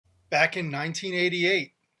Back in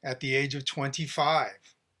 1988, at the age of 25,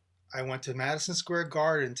 I went to Madison Square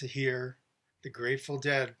Garden to hear the Grateful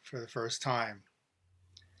Dead for the first time.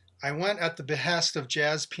 I went at the behest of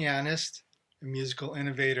jazz pianist and musical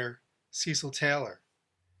innovator Cecil Taylor.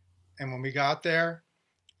 And when we got there,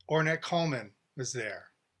 Ornette Coleman was there.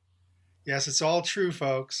 Yes, it's all true,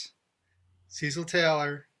 folks. Cecil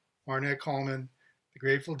Taylor, Ornette Coleman, the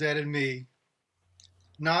Grateful Dead, and me.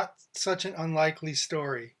 Not such an unlikely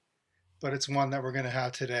story, but it's one that we're going to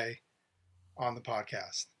have today on the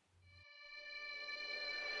podcast.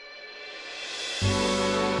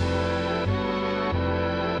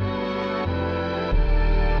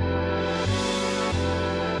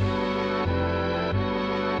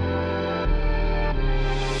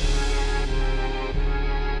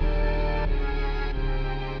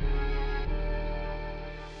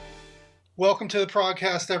 Welcome to the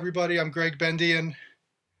ProgCast, everybody. I'm GREGG BENDIAN.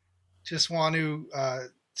 Just want to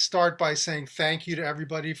start by saying thank you to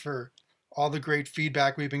everybody for all the great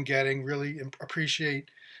feedback we've been getting. Really appreciate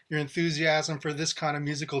your enthusiasm for this kind of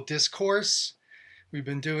musical discourse. We've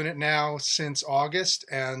been doing it now since August,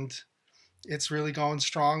 and it's really going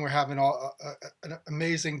strong. We're having an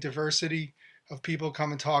amazing diversity of people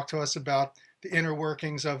come and talk to us about the inner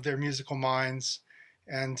workings of their musical minds.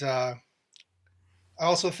 And I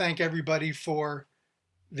also thank everybody for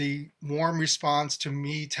the warm response to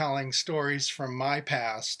me telling stories from my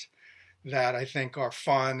past that I think are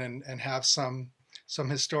fun and have some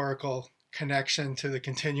historical connection to the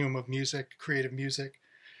continuum of music, creative music.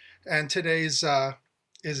 And today's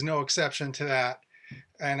is no exception to that.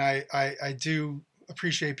 And I do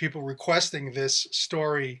appreciate people requesting this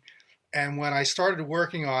story. And when I started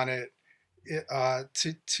working on it,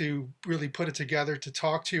 to really put it together to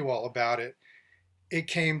talk to you all about it, it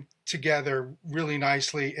came together really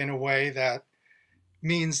nicely in a way that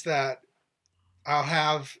means that I'll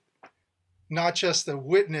have not just a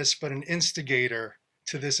witness, but an instigator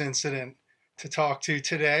to this incident to talk to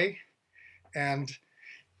today. And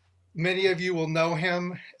many of you will know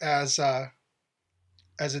him as a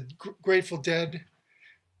Grateful Dead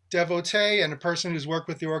devotee and a person who's worked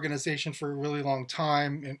with the organization for a really long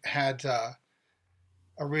time and had a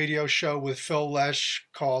radio show with Phil Lesh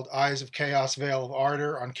called Eyes of Chaos, Veil of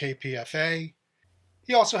Ardor on KPFA.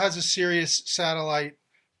 He also has a Sirius satellite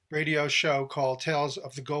radio show called Tales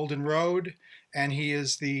of the Golden Road, and he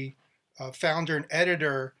is the founder and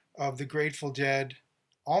editor of the Grateful Dead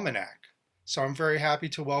Almanac. So I'm very happy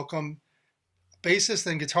to welcome bassist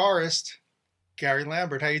and guitarist Gary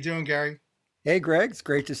Lambert. How you doing, Gary? Hey, Greg. It's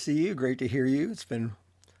great to see you. Great to hear you. It's been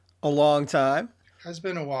a long time. Has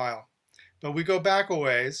been a while. But we go back a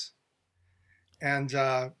ways, and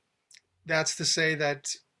that's to say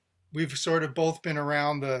that we've sort of both been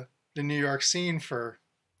around the New York scene for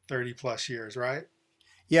 30 plus years, right?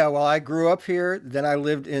 Yeah, well, I grew up here. Then I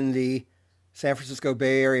lived in the San Francisco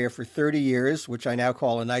Bay Area for 30 years, which I now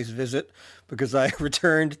call a nice visit because I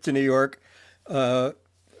returned to New York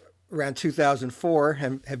around 2004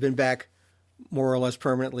 and have been back more or less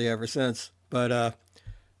permanently ever since. But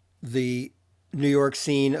the New York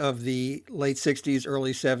scene of the late 60s,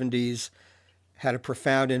 early 70s had a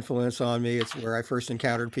profound influence on me. It's where I first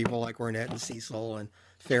encountered people like Ornette and Cecil and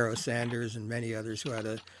Pharoah Sanders and many others who had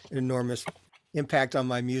an enormous impact on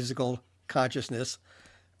my musical consciousness.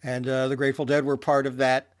 And the Grateful Dead were part of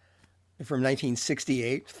that from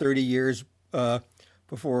 1968, 30 years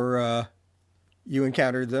before you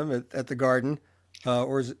encountered them at the Garden.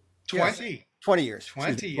 Or is it 20? Yes, 20 years.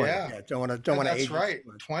 20, yeah. Don't want to age. That's right.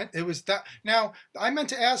 20. It was that. Now, I meant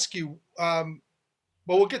to ask you, well,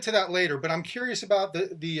 we'll get to that later, but I'm curious about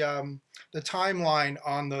the timeline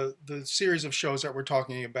on the series of shows that we're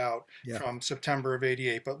talking about from September of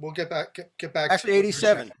 '88. But we'll get back Actually, to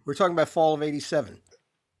 '87. We're talking about fall of '87.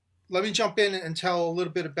 Let me jump in and tell a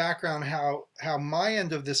little bit of background how my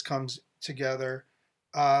end of this comes together.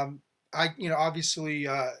 I obviously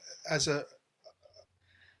as a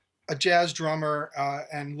jazz drummer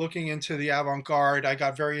and looking into the avant-garde, I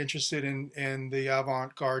got very interested in the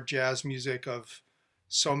avant-garde jazz music of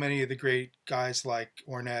so many of the great guys like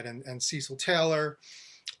Ornette and Cecil Taylor.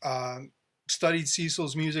 Studied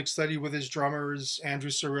Cecil's music, studied with his drummers, Andrew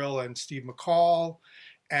Cyril and Steve McCall.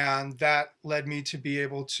 And that led me to be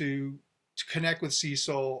able to connect with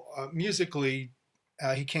Cecil musically.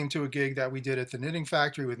 He came to a gig that we did at the Knitting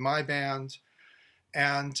Factory with my band.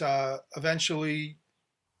 And eventually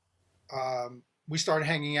we started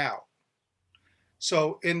hanging out.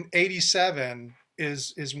 So in '87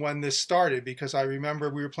 is when this started, because I remember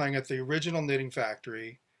we were playing at the original Knitting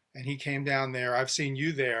Factory and he came down there. I've seen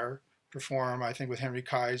you there perform, I think with Henry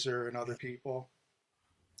Kaiser and other people.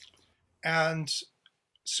 And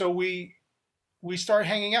so we started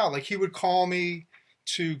hanging out. Like he would call me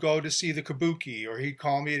to go to see the Kabuki, or he'd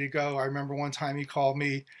call me to go. I remember one time he called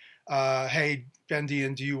me, "Hey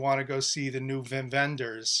Bendian, do you want to go see the new Vim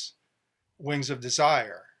Vendors, Wings of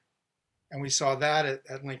Desire?" And we saw that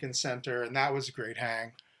at Lincoln Center, and that was a great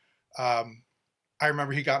hang. Um, I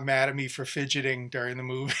remember he got mad at me for fidgeting during the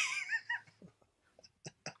movie.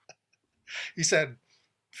 He said,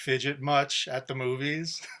 "Fidget much at the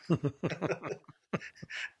movies?"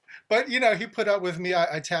 But he put up with me.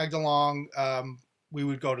 I tagged along. We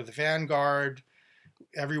would go to the Vanguard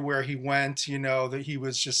everywhere he went. That he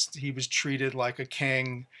was treated like a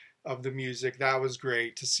king of the music. That was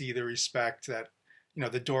great to see the respect that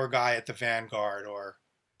the door guy at the Vanguard, or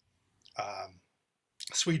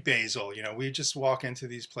Sweet Basil. We just walk into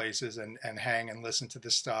these places and hang and listen to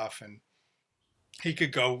the stuff, and he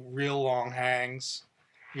could go real long hangs.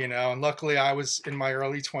 And luckily I was in my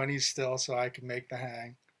early 20s still, so I could make the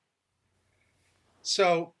hang.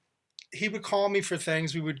 So he would call me for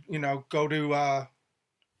things. We would, go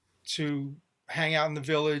to hang out in the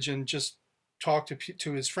village and just talk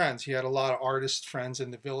to his friends. He had a lot of artist friends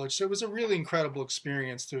in the village, so it was a really incredible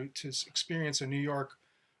experience to experience a New York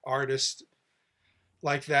artist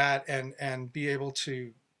like that, and be able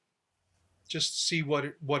to just see what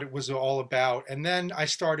it was all about. And then I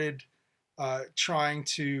started trying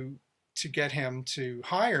to get him to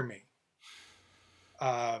hire me.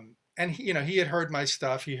 And he had heard my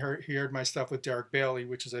stuff. He heard my stuff with Derek Bailey,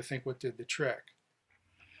 which is I think what did the trick.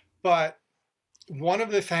 But one of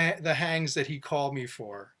the hangs that he called me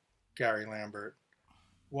for, Gary Lambert,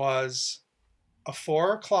 was a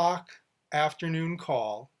 4 o'clock afternoon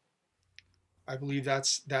call. I believe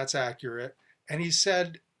that's accurate. And he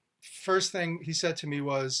said, first thing he said to me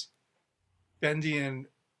was, "Bendian,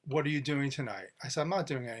 what are you doing tonight?" I said, "I'm not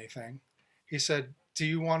doing anything." He said, "Do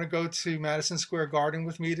you want to go to Madison Square Garden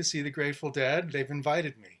with me to see the Grateful Dead? They've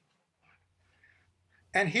invited me."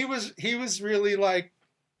 And he was really like,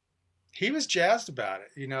 he was jazzed about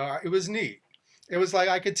it. It was neat. It was like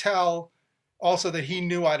I could tell also that he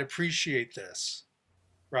knew I'd appreciate this,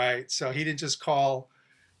 right? So he didn't just call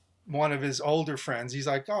one of his older friends. He's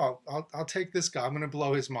like, "Oh, I'll take this guy. I'm going to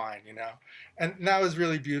blow his mind," And that was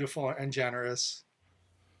really beautiful and generous.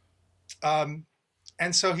 And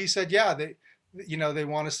so he said, "Yeah, they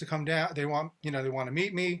want us to come down. They want to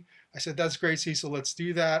meet me." I said, "That's great, Cecil. Let's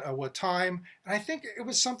do that. At what time?" And I think it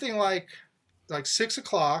was something like 6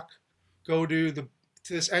 o'clock. Go to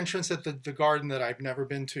this entrance at the garden that I've never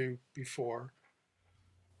been to before.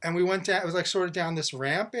 And we went down. It was like sort of down this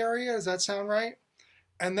ramp area. Does that sound right?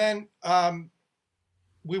 And then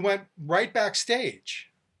we went right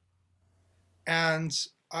backstage. And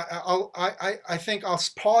I think I'll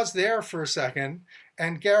pause there for a second.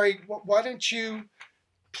 And Gary, why don't you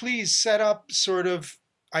please set up sort of,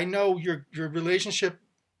 I know your relationship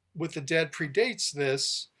with the Dead predates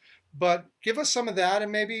this, but give us some of that,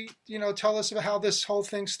 and maybe, tell us about how this whole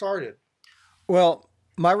thing started. Well,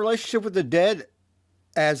 my relationship with the Dead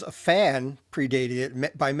as a fan predated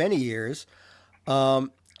it by many years. And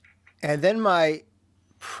then my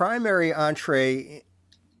primary entree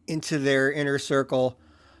into their inner circle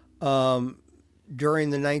during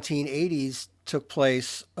the 1980s took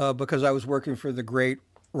place because I was working for the great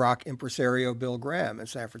rock impresario Bill Graham in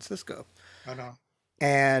San Francisco. I know.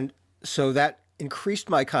 And so that increased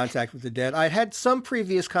my contact with the Dead. I'd had some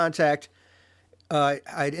previous contact.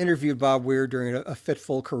 I'd interviewed Bob Weir during a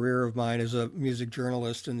fitful career of mine as a music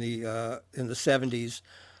journalist in the 70s.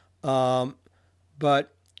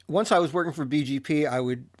 But once I was working for BGP, I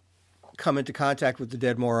would come into contact with the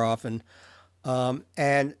Dead more often.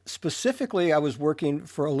 And specifically, I was working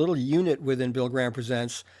for a little unit within Bill Graham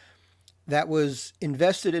Presents that was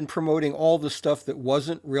invested in promoting all the stuff that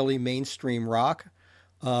wasn't really mainstream rock,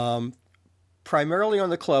 primarily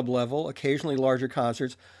on the club level, occasionally larger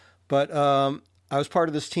concerts. But I was part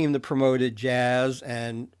of this team that promoted jazz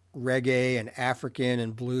and reggae and African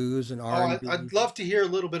and blues and R&B. I'd love to hear a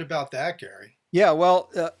little bit about that, Gary. Yeah,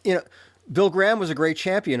 well, Bill Graham was a great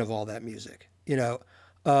champion of all that music,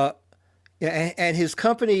 and his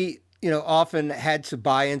company, often had to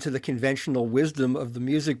buy into the conventional wisdom of the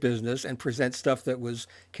music business and present stuff that was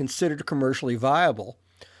considered commercially viable.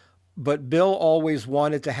 But Bill always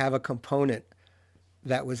wanted to have a component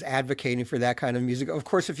that was advocating for that kind of music. Of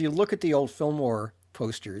course, if you look at the old Fillmore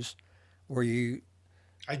posters,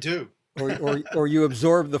 I do. or you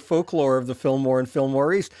absorb the folklore of the Fillmore and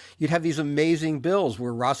Fillmore East, you'd have these amazing bills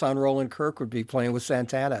where Rahsaan Roland Kirk would be playing with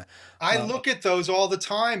Santana. I look at those all the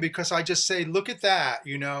time because I just say, look at that,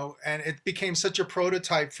 and it became such a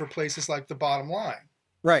prototype for places like the Bottom Line.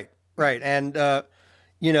 Right. And,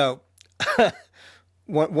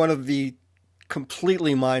 one of the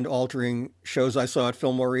completely mind-altering shows I saw at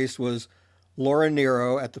Fillmore East was Laura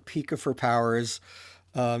Nero at the peak of her powers,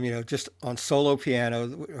 just on solo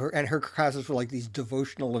piano. And her concerts were like these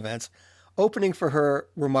devotional events. Opening for her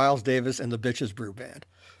were Miles Davis and the Bitches Brew Band,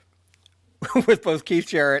 with both Keith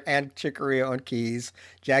Jarrett and Chick Corea on keys,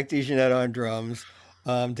 Jack DeJohnette on drums,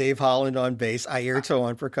 Dave Holland on bass, Airto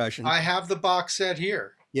on percussion. I have the box set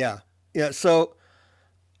here. Yeah, yeah. So,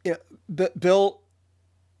 yeah,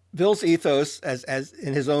 Bill's ethos, as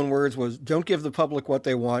in his own words, was don't give the public what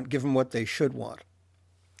they want, give them what they should want.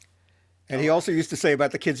 And he also used to say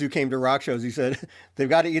about the kids who came to rock shows, he said they've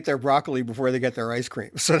got to eat their broccoli before they get their ice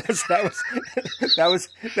cream. So that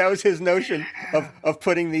was his notion of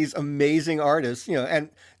putting these amazing artists, and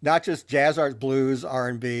not just jazz art, blues,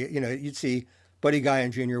 R&B. You'd see Buddy Guy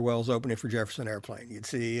and Junior Wells opening for Jefferson Airplane. You'd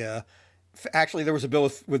see actually there was a bill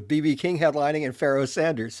with B.B. King headlining and Pharoah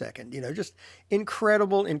Sanders second. Just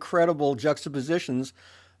incredible juxtapositions,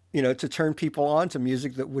 to turn people on to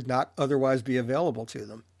music that would not otherwise be available to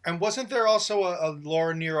them. And wasn't there also a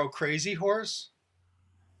Laura Nero Crazy Horse?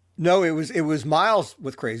 No, it was Miles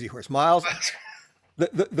with Crazy Horse. Miles,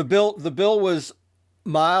 the bill was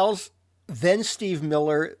Miles, then Steve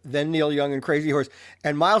Miller, then Neil Young and Crazy Horse.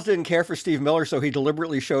 And Miles didn't care for Steve Miller, so he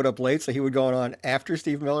deliberately showed up late, so he would go on after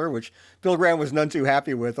Steve Miller, which Bill Graham was none too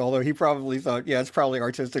happy with, although he probably thought, yeah, it's probably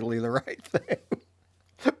artistically the right thing.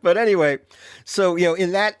 But anyway, so,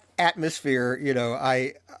 in that atmosphere,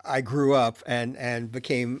 I grew up and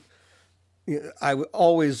became, I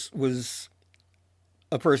always was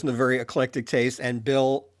a person of very eclectic taste, and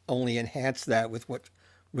Bill only enhanced that with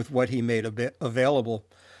what he made available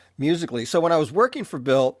musically. So when I was working for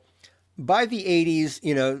Bill, by the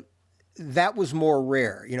 80s, that was more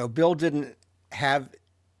rare. Bill didn't have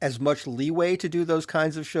as much leeway to do those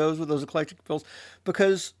kinds of shows with those eclectic bills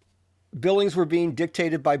because billings were being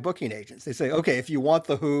dictated by booking agents. They say, okay, if you want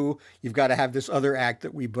The Who, you've got to have this other act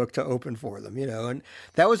that we book to open for them, and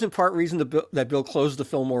that was in part reason that Bill closed the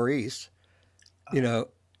Fillmore East. He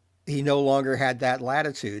no longer had that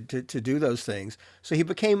latitude to do those things. So he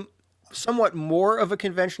became somewhat more of a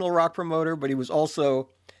conventional rock promoter, but he was also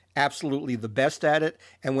absolutely the best at it.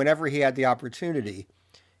 And whenever he had the opportunity,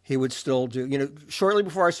 he would still do, shortly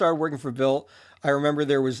before I started working for Bill, I remember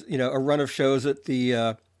there was, a run of shows at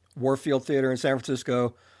the Warfield Theater in San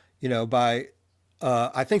Francisco, by,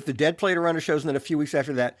 I think the Dead played a run of shows. And then a few weeks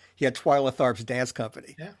after that, he had Twyla Tharp's dance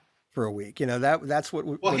company for a week. That's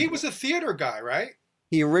what. Well, he was a theater guy, right?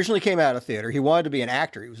 He originally came out of theater. He wanted to be an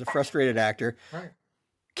actor. He was a frustrated actor. Right.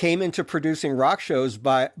 Came into producing rock shows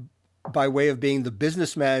by way of being the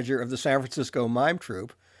business manager of the San Francisco Mime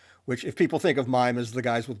Troupe, which if people think of mime as the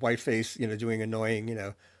guys with white face, doing annoying,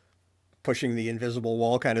 pushing the invisible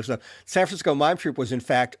wall kind of stuff. San Francisco Mime Troupe was in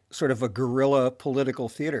fact sort of a guerrilla political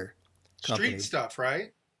theater company. Street stuff,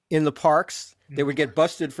 right? In the parks. They would get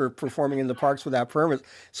busted for performing in the parks without permits.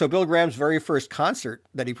 So Bill Graham's very first concert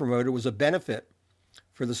that he promoted was a benefit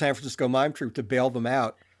for the San Francisco Mime Troupe to bail them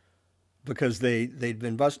out because they'd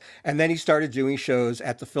been busted. And then he started doing shows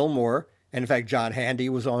at the Fillmore. And in fact, John Handy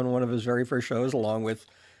was on one of his very first shows, along with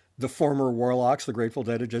the former Warlocks. The Grateful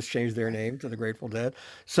Dead had just changed their name to the Grateful Dead.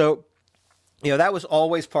 So, that was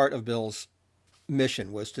always part of Bill's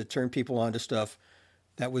mission, was to turn people on to stuff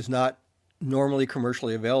that was not normally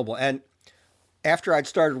commercially available. And after I'd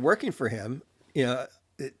started working for him,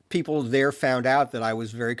 people there found out that I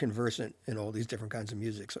was very conversant in all these different kinds of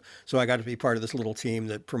music. So I got to be part of this little team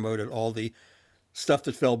that promoted all the stuff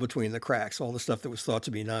that fell between the cracks, all the stuff that was thought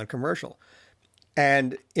to be non-commercial.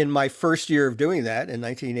 And in my first year of doing that, in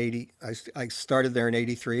 1980, I started there in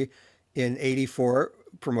 83. In 84,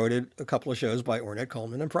 promoted a couple of shows by Ornette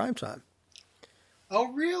Coleman and Primetime.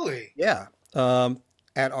 Oh, really? Yeah.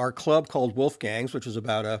 At our club called Wolfgang's, which was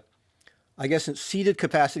about I guess its seated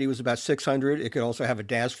capacity was about 600. It could also have a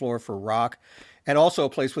dance floor for rock, and also a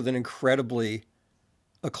place with an incredibly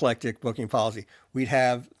eclectic booking policy. We'd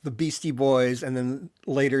have the Beastie Boys, and then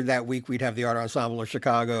later that week we'd have the Art Ensemble of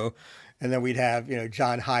Chicago, and then we'd have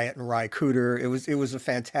John Hyatt and Ry Cooder. It was a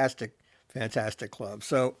fantastic club.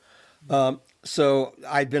 So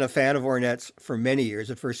I'd been a fan of Ornette's for many years.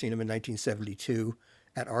 I'd first seen him in 1972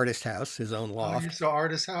 at Artist House, his own loft. Oh, you saw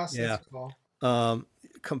Artist House? Yeah. That's cool.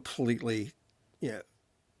 Completely,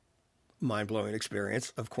 mind-blowing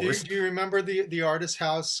experience, of course. Do you remember the Artist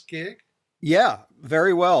House gig? Yeah,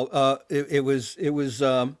 very well. It was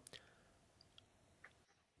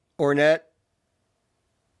Ornette,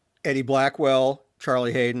 Eddie Blackwell,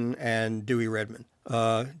 Charlie Hayden, and Dewey Redman.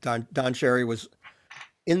 Don Cherry was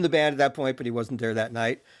in the band at that point, but he wasn't there that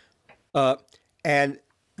night. And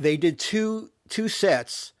they did two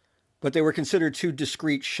sets but they were considered two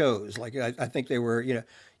discrete shows. Like I think they were,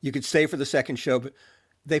 you could stay for the second show, but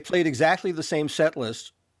they played exactly the same set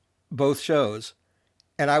list, both shows.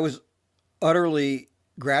 And I was utterly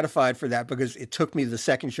gratified for that because it took me the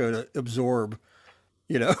second show to absorb,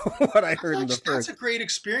 what I heard in the That's first. a great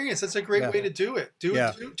experience. That's a great way to do it. Do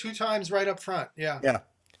it two times right up front. Yeah. Yeah.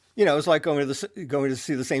 It's like going to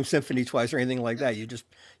see the same symphony twice or anything like that.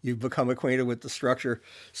 You become acquainted with the structure.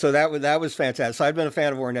 So that was fantastic. So I've been a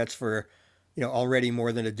fan of Ornette's for, already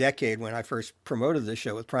more than a decade when I first promoted this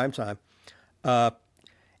show with Primetime,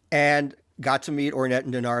 and got to meet Ornette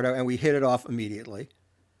and DiNardo, and we hit it off immediately.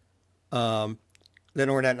 Then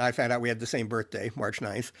Ornette and I found out we had the same birthday, March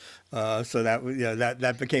 9th. So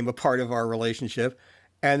that became a part of our relationship.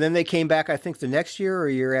 And then they came back, I think the next year or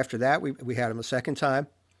a year after that, we had them a second time.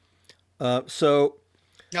 So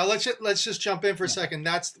now let's just jump in for a second.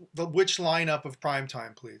 That's which lineup of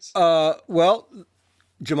Primetime, please? Well,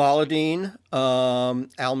 Jamaaladeen,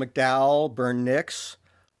 Al McDowell, Bern Nix,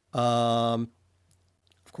 of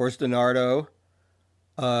course, DiNardo.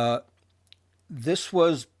 This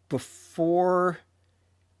was before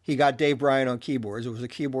he got Dave Bryan on keyboards. It was a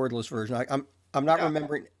keyboardless version. I'm not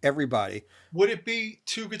remembering everybody. Would it be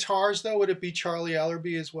two guitars though? Would it be Charlie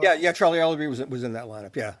Ellerby as well? Yeah. Charlie Ellerby was in that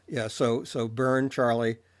lineup. Yeah. So Bern,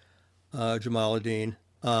 Charlie, Jamaaladeen,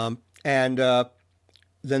 and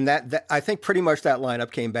then that I think pretty much that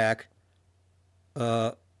lineup came back.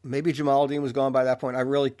 Maybe Jamaaladeen was gone by that point. I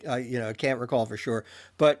really can't recall for sure.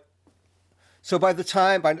 But so by the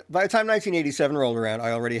time 1987 rolled around,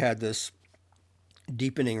 I already had this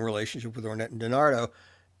deepening relationship with Ornette and DiNardo,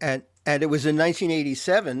 and it was in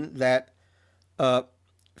 1987 that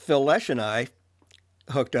Phil Lesh and I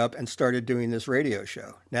hooked up and started doing this radio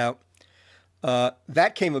show. Now,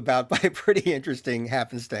 that came about by a pretty interesting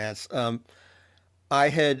happenstance. I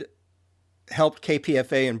had helped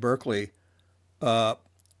KPFA in Berkeley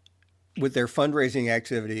with their fundraising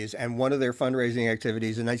activities, and one of their fundraising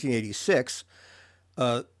activities in 1986,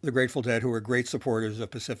 the Grateful Dead, who were great supporters of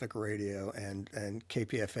Pacific Radio and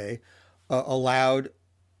KPFA, allowed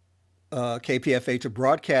KPFA to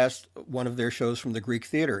broadcast one of their shows from the Greek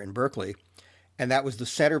Theater in Berkeley. And that was the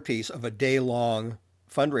centerpiece of a day-long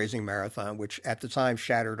fundraising marathon, which at the time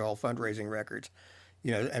shattered all fundraising records,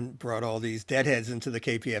 and brought all these deadheads into the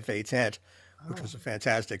KPFA tent, which was a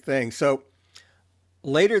fantastic thing. So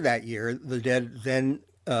later that year, the Dead then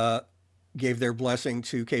gave their blessing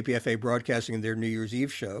to KPFA broadcasting their New Year's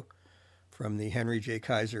Eve show from the Henry J.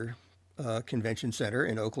 Kaiser Convention Center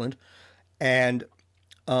in Oakland. And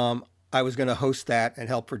I was going to host that and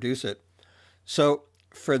help produce it. So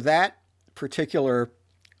for that particular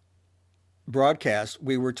broadcast,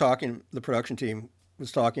 the production team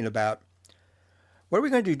was talking about, what are we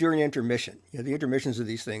going to do during intermission? The intermissions of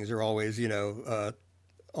these things are always, a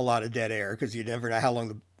lot of dead air because you never know how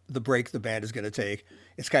long the break the band is going to take.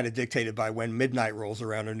 It's kind of dictated by when midnight rolls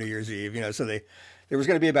around on New Year's Eve, so there was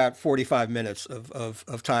going to be about 45 minutes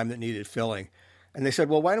of time that needed filling. And they said,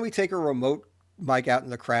 well, why don't we take a remote mic out in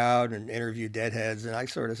the crowd and interview deadheads? And I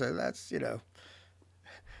sort of said,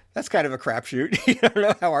 that's kind of a crapshoot. You don't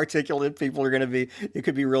know how articulate people are going to be. It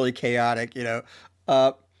could be really chaotic,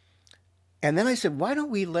 And then I said, why don't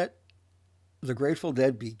we let the Grateful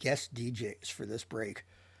Dead be guest DJs for this break?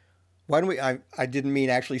 Why don't we, I didn't mean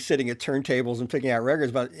actually sitting at turntables and picking out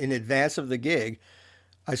records, but in advance of the gig,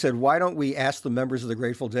 I said, why don't we ask the members of the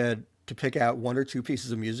Grateful Dead to pick out one or two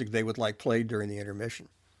pieces of music they would like played during the intermission?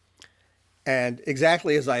 And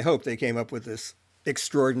exactly as I hoped, they came up with this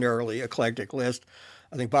extraordinarily eclectic list.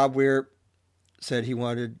 I think Bob Weir said he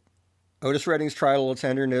wanted Otis Redding's Try a Little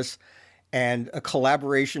Tenderness and a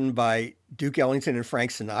collaboration by Duke Ellington and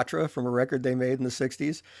Frank Sinatra from a record they made in the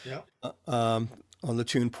 60s. Yeah. On the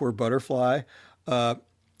tune Poor Butterfly.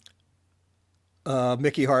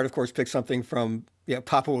 Mickey Hart, of course, picked something from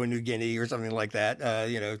Papua New Guinea or something like that,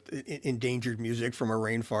 endangered music from a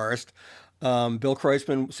rainforest. Bill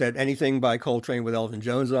Kreuzman said anything by Coltrane with Elvin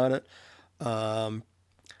Jones on it.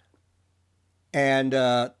 And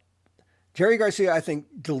Jerry Garcia, I think,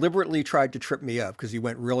 deliberately tried to trip me up because he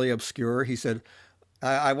went really obscure. He said,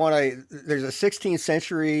 there's a 16th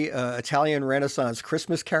century Italian Renaissance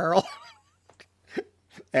Christmas carol.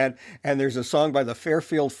 and there's a song by the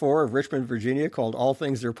Fairfield Four of Richmond, Virginia called All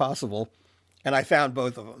Things Are Possible. And I found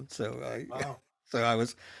both of them. So, so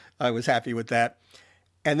I was happy with that.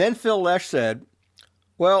 And then Phil Lesh said,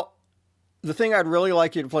 well, the thing I'd really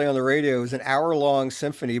like you to play on the radio is an hour-long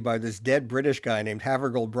symphony by this dead British guy named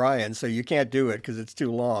Havergal Brian. So you can't do it because it's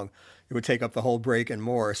too long. It would take up the whole break and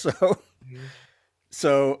more. So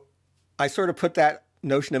I sort of put that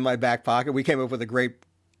notion in my back pocket. We came up with a great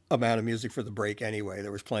amount of music for the break anyway.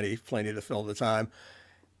 There was plenty to fill the time.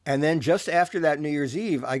 And then just after that New Year's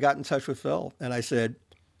Eve, I got in touch with Phil and I said,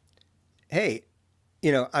 hey,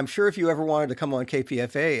 I'm sure if you ever wanted to come on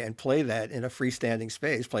KPFA and play that in a freestanding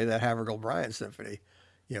space, play that Havergal Bryant Symphony,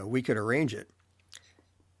 we could arrange it.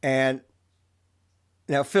 And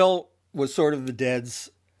now Phil was sort of the Dead's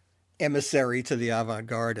emissary to the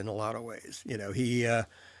avant-garde in a lot of ways.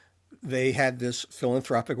 They had this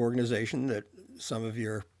philanthropic organization that some of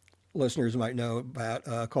your listeners might know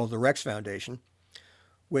about called the Rex Foundation,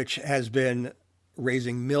 which has been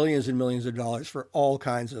raising millions and millions of dollars for all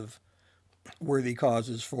kinds of worthy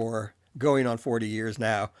causes for going on 40 years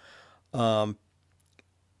now.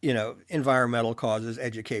 Environmental causes,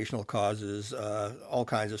 educational causes, all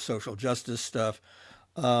kinds of social justice stuff.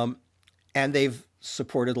 And they've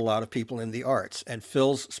supported a lot of people in the arts. And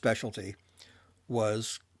Phil's specialty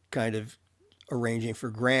was kind of arranging for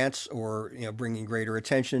grants or, bringing greater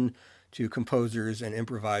attention to composers and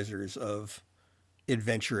improvisers of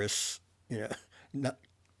adventurous, not,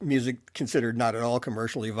 music considered not at all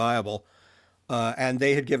commercially viable. And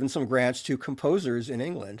they had given some grants to composers in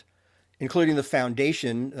England, including the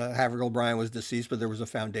foundation. Havergal Bryant was deceased, but there was a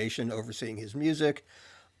foundation overseeing his music.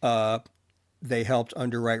 They helped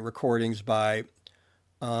underwrite recordings by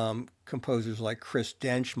composers like Chris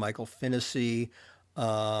Dench, Michael Finnessy,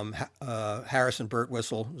 Harrison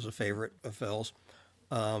Birtwistle was a favorite of Phil's.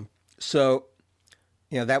 So,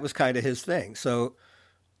 that was kind of his thing. So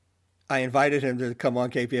I invited him to come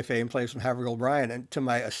on KPFA and play some Havergal Bryant. And to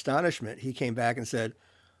my astonishment, he came back and said,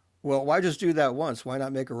 well, why just do that once? Why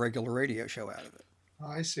not make a regular radio show out of it?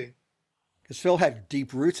 Oh, I see. Because Phil had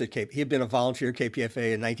deep roots at KPFA. He had been a volunteer at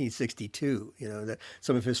KPFA in 1962. That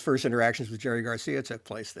some of his first interactions with Jerry Garcia took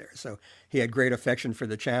place there. So he had great affection for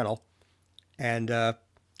the channel. And I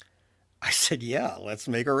said, yeah, let's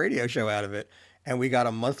make a radio show out of it. And we got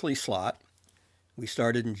a monthly slot. We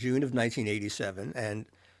started in June of 1987. And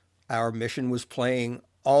our mission was playing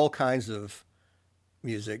all kinds of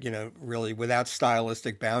music, really without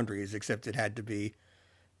stylistic boundaries, except it had to be,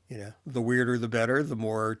 the weirder the better, the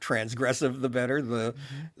more transgressive the better,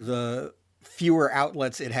 the fewer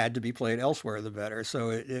outlets it had to be played elsewhere the better. So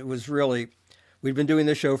it was really, we'd been doing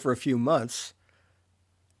this show for a few months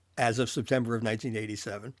as of September of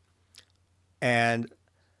 1987. And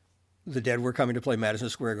the Dead were coming to play Madison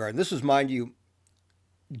Square Garden. This was, mind you,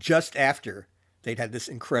 just after they'd had this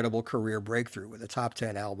incredible career breakthrough with a top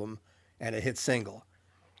 10 album and a hit single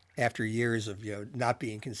after years of, not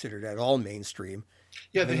being considered at all mainstream.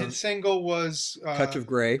 Yeah, the hit single was Touch of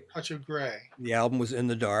Grey. Touch of Grey. The album was In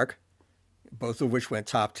the Dark, both of which went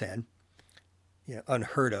top 10.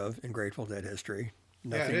 Unheard of in Grateful Dead history.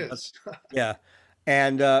 Nothing, yeah, it is. Yeah.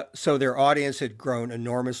 And so their audience had grown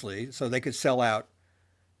enormously, so they could sell out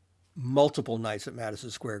multiple nights at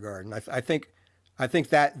Madison Square Garden. I think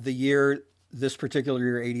that the year, this particular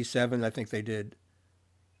year, 87, I think they did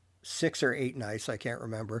 6 or 8 nights. I can't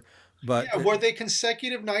remember. But yeah, were they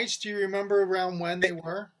consecutive nights? Do you remember around when they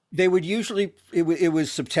were? They would usually, it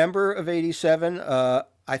was September of 87.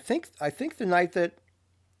 I think the night that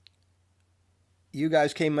you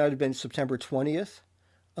guys came out had been September 20th.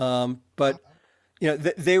 But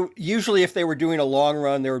they usually, if they were doing a long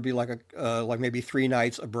run, there would be like maybe 3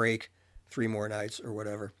 nights, a break, 3 more nights or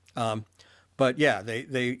whatever. But yeah,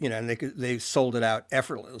 they sold it out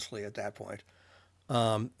effortlessly at that point.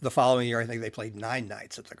 The following year, I think they played 9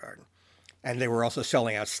 nights at the Garden, and they were also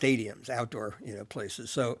selling out stadiums, outdoor,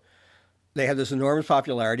 places. So they had this enormous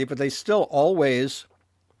popularity, but they still always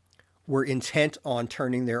were intent on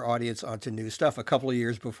turning their audience onto new stuff. A couple of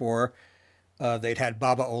years before, they'd had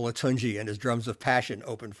Baba Olatunji and his Drums of Passion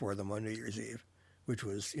open for them on New Year's Eve, which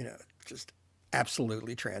was, just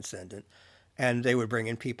absolutely transcendent. And they would bring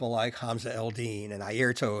in people like Hamza Eldin and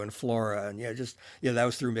Ayrto and Flora, and that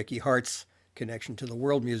was through Mickey Hart's connection to the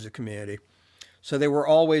world music community. So they were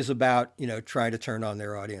always about, trying to turn on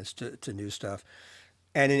their audience to new stuff.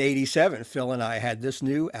 And in 87, Phil and I had this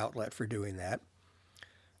new outlet for doing that.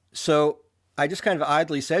 So I just kind of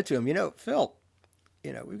idly said to him, Phil,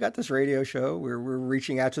 we've got this radio show. We're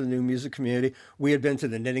reaching out to the new music community. We had been to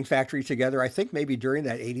the Knitting Factory together. I think maybe during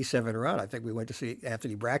that 87 run, I think we went to see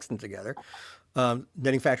Anthony Braxton together.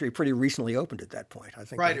 Knitting Factory pretty recently opened at that point, I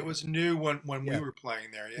think. Right. It was new when we were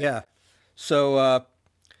playing there. Yeah. Yeah. So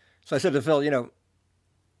I said to Phil,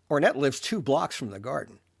 Ornette lives 2 blocks from the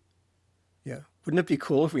Garden. Yeah. Wouldn't it be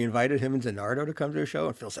cool if we invited him and DiNardo to come to a show?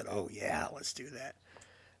 And Phil said, oh yeah, let's do that.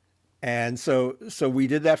 And so we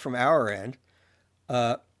did that from our end.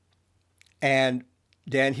 And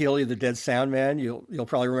Dan Healy, the Dead sound man, you'll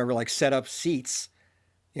probably remember, set up seats,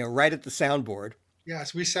 right at the soundboard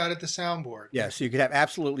Yes, we sat at the soundboard. Yeah, so you could have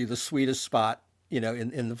absolutely the sweetest spot,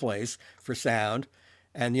 in the place for sound,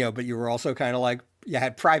 and but you were also kind of like you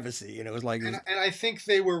had privacy. It was like, And I think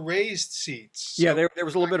they were raised seats, yeah, so there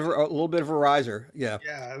was a little bit of a riser. Yeah,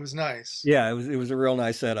 yeah, it was nice. yeah, it was a real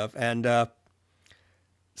nice setup, and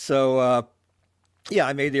so yeah,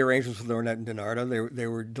 I made the arrangements with Ornette and Donardo. They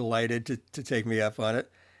were delighted to take me up on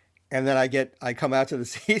it. And then I come out to the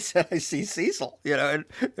seats and I see Cecil,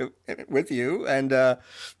 with you. And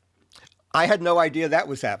I had no idea that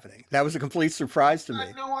was happening. That was a complete surprise to I me.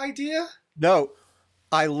 had no idea. No,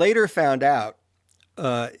 I later found out,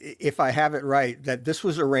 if I have it right, that this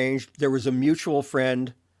was arranged. There was a mutual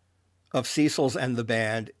friend of Cecil's and the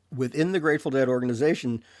band within the Grateful Dead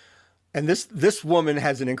organization. And this woman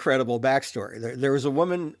has an incredible backstory. There was a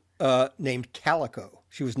woman named Calico.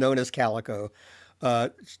 She was known as Calico.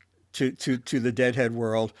 To the Deadhead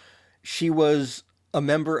world. She was a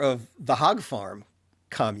member of the Hog Farm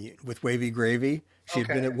commune with Wavy Gravy. She had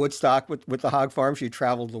been Okay. at Woodstock with the Hog Farm. She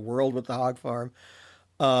traveled the world with the Hog Farm.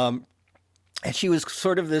 And she was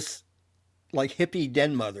sort of this like hippie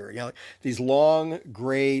den mother, these long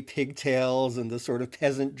gray pigtails and the sort of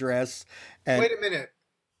peasant dress. And Wait a minute.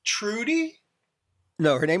 Trudy?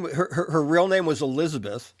 no, her real name was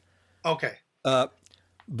Elizabeth. Okay.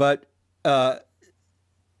 But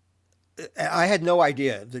I had no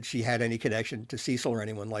idea that she had any connection to Cecil or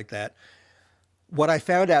anyone like that. What I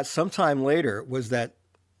found out sometime later was that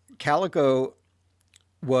Calico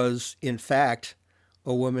was, in fact,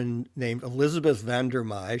 a woman named Elizabeth van der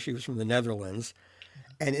Meij. She was from the Netherlands.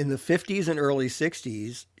 And in the 50s and early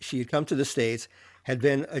 60s, she had come to the States, had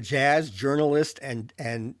been a jazz journalist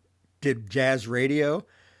and did jazz radio,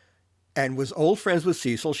 and was old friends with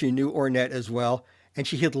Cecil. She knew Ornette as well. And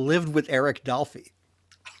she had lived with Eric Dolphy.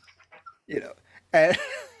 And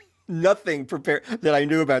nothing prepared that I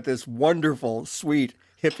knew about this wonderful, sweet,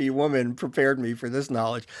 hippie woman prepared me for this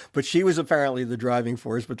knowledge. But she was apparently the driving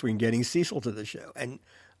force between getting Cecil to the show. And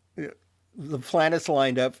the planets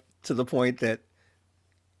lined up to the point that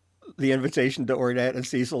the invitation to Ornette and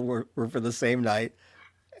Cecil were for the same night.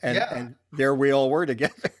 Yeah. And there we all were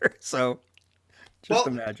together. So just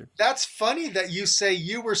Well, imagine. that's funny that you say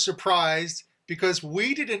you were surprised because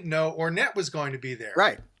we didn't know Ornette was going to be there.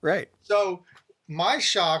 Right, right. So my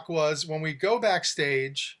shock was when we go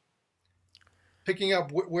backstage, picking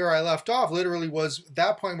up where I left off, literally was at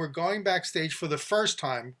that point we're going backstage for the first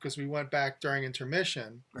time because we went back during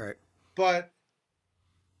intermission. Right. But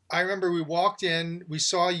I remember we walked in, we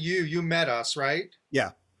saw you met us, right?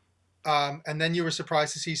 Yeah. And then you were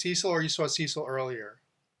surprised to see Cecil, or you saw Cecil earlier?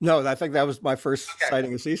 No, I think that was my first Okay.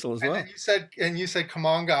 sighting of Cecil as And well. then you said, "Come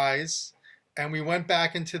on, guys," and we went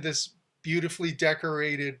back into this beautifully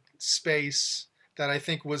decorated space that I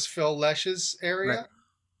think was Phil Lesch's area.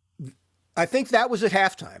 Right. I think that was at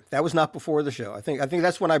halftime. That was not before the show. I think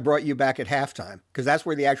that's when I brought you back at halftime because that's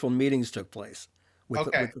where the actual meetings took place with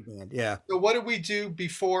Okay. with the band. Yeah. So what did we do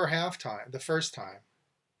before halftime, the first time?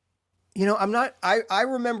 I'm not. I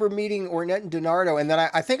remember meeting Ornette and Donardo, and then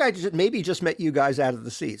I think I maybe just met you guys out of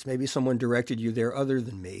the seats. Maybe someone directed you there other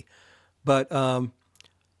than me, but I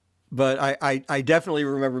definitely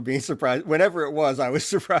remember being surprised. Whenever it was, I was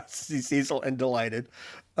surprised to see Cecil and delighted.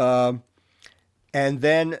 And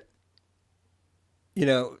then,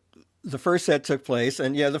 the first set took place,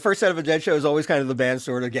 and the first set of a Dead show is always kind of the band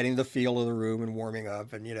sort of getting the feel of the room and warming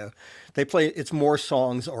up, and they play. It's more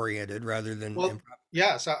songs oriented rather than Well, improv.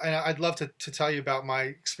 yes, and I'd love to tell you about my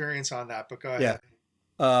experience on that, but go ahead.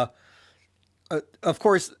 Yeah. Of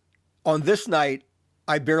course, on this night,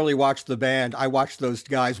 I barely watched the band. I watched those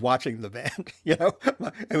guys watching the band.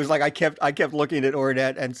 It was like I kept looking at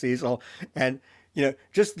Ornette and Cecil, and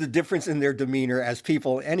just the difference in their demeanor as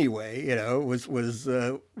people. Anyway, was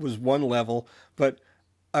one level, but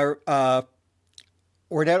Ornette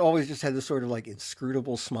always just had this sort of like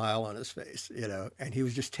inscrutable smile on his face, and he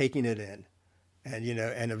was just taking it in.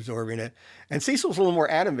 And absorbing it. And Cecil's a little more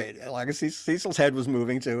animated. Like Cecil's head was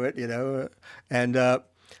moving to it, and I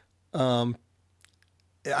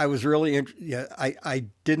was really, I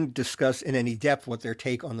didn't discuss in any depth what their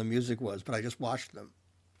take on the music was, but I just watched them,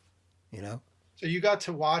 So you got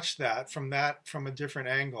to watch that from a different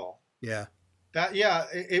angle. Yeah.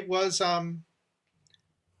 It was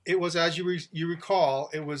as you recall,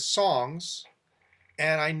 it was songs,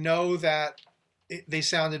 and I know that they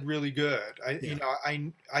sounded really good.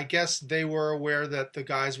 I guess they were aware that the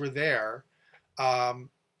guys were there,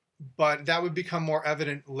 but that would become more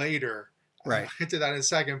evident later. Right. I'll get to that in a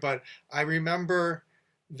second. But I remember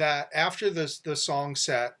that after the song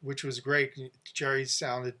set, which was great, Jerry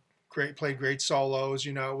sounded great, played great solos.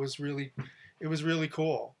 It was really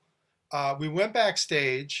cool. we went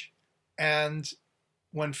backstage, and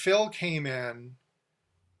when Phil came in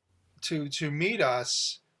to meet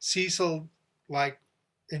us, Cecil like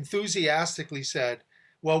enthusiastically said,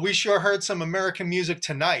 "Well, we sure heard some American music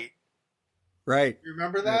tonight." Right. You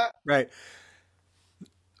remember Right. that? Right.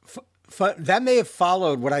 That may have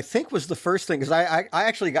followed what I think was the first thing, because I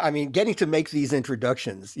actually got, I mean, getting to make these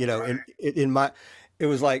introductions, you know, Right. in my, it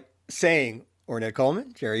was like saying Ornette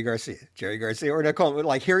Coleman, Jerry Garcia, Ornette Coleman,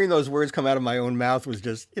 like hearing those words come out of my own mouth was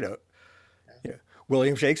just, you know,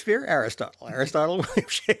 William Shakespeare, Aristotle, William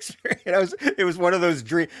Shakespeare. You know, it was one of those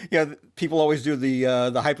dream. You know, people always do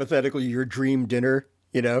the hypothetical your dream dinner.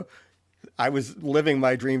 You know, I was living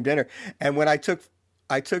my dream dinner, and when I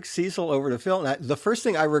took Cecil over to Phil, and the first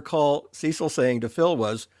thing I recall Cecil saying to Phil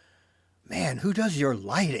was, "Man, who does your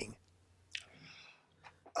lighting?"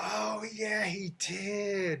 Oh yeah, he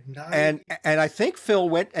did. Nice. And I think Phil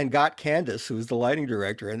went and got Candace, who was the lighting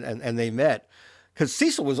director, and they met, because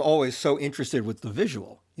Cecil was always so interested with the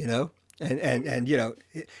visual, you know, and you know,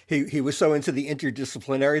 he was so into the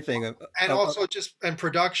interdisciplinary thing And also just and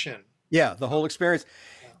production. yeah, the whole experience.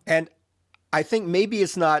 And I think maybe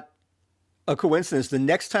it's not a coincidence. The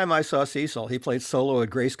next time I saw Cecil, he played solo at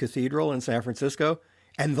Grace Cathedral in San Francisco,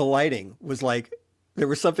 and the lighting was like, there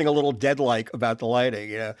was something a little dead-like about the lighting,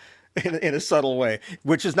 you know, in a subtle way,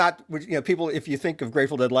 which is not, which, you know, people, if you think of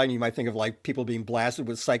Grateful Dead lighting, you might think of like people being blasted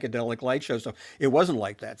with psychedelic light shows. So it wasn't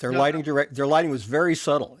like that. No, Their lighting was very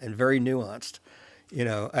subtle and very nuanced, you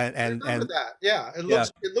know, I remember and that. Yeah, yeah,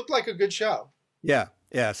 it looked like a good show. yeah,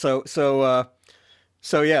 yeah. So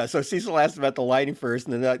yeah, so Cecil asked about the lighting first,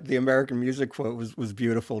 and then the American music quote was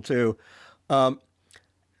beautiful too. Um,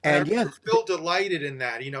 And I and yeah, remember Phil delighted in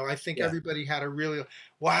that. You know, I think yeah, everybody had a really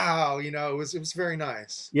wow. You know, it was very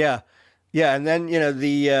nice. yeah, yeah. And then you know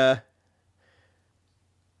the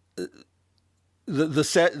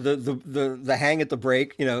set the hang at the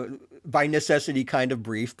break, you know, by necessity kind of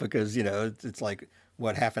brief, because you know it's like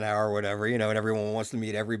what, half an hour or whatever, you know, and everyone wants to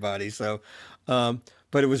meet everybody. So,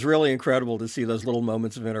 but it was really incredible to see those little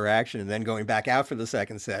moments of interaction, and then going back out for the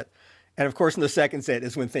second set. And of course, in the second set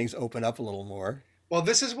is when things open up a little more. Well,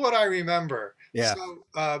 this is what I remember. Yeah. So,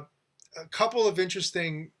 a couple of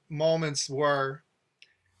interesting moments were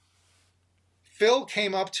Phil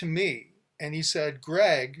came up to me and he said,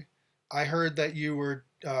 "Greg, I heard that you were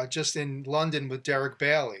just in London with Derek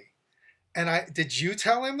Bailey." And did you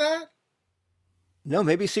tell him that? No,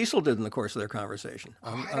 maybe Cecil did in the course of their conversation.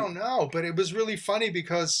 Oh, I don't know, but it was really funny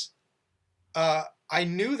because uh, I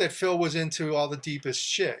knew that Phil was into all the deepest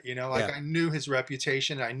shit. You know, like Yeah. I knew his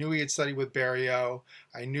reputation. I knew he had studied with Barrio.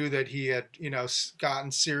 I knew that he had, you know,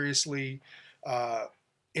 gotten seriously uh,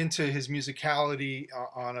 into his musicality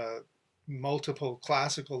on a multiple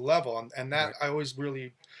classical level, and that Right. I always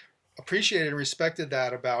really appreciated and respected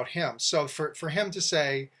that about him. So for him to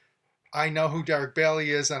say, "I know who Derek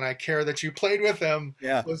Bailey is, and I care that you played with him,"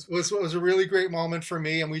 Yeah. was a really great moment for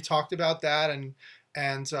me. And we talked about that, and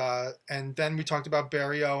then we talked about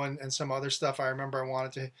Barrio and some other stuff. I remember I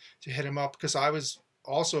wanted to hit him up because I was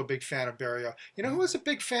also a big fan of Barrio. You know who was a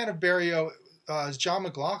big fan of Barrio is John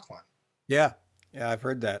McLaughlin. Yeah. Yeah. I've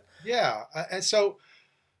heard that. Yeah, and so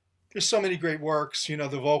there's so many great works. You know,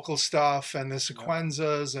 the vocal stuff and the Yeah.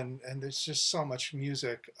 sequenzas, and there's just so much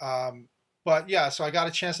music. But yeah, so I got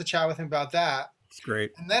a chance to chat with him about that. It's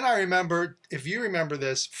great. And then I remember, if you remember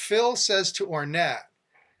this, Phil says to Ornette,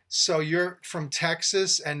 "So you're from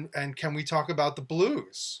Texas, and can we talk about the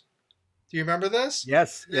blues?" Do you remember this?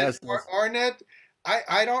 Yes. And Yes. Yes. Ornette,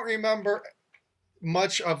 I don't remember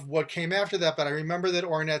much of what came after that, but I remember that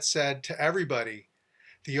Ornette said to everybody,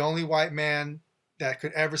 the only white man that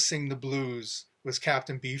could ever sing the blues was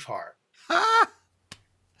Captain Beefheart.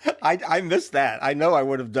 I missed that. I know I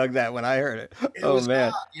would have dug that when I heard it. It Oh was man.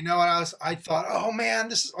 not, you know, and I thought, oh man,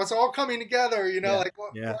 this is it's all coming together, you know, Yeah. like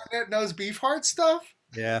what Yeah. Ornette knows Beefheart stuff.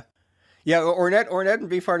 Yeah. Yeah. Ornette and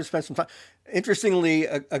Beefheart have spent some time. Interestingly,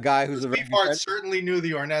 a guy who's Because a very good Beefheart friend. certainly knew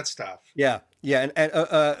the Ornette stuff. Yeah. Yeah.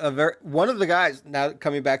 And one of the guys, now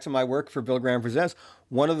coming back to my work for Bill Graham Presents,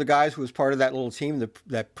 one of the guys who was part of that little team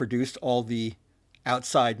that produced all the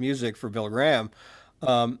outside music for Bill Graham,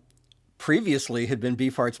 um, previously had been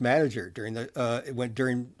Beefheart's manager during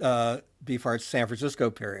Beefheart's San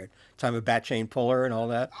Francisco period, time of Bat Chain Puller and all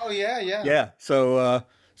that. Oh yeah, yeah. Yeah. So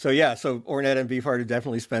Ornette and Beefheart have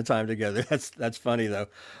definitely spent time together. That's funny though.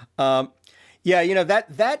 Um, yeah, you know,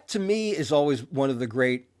 that to me is always one of the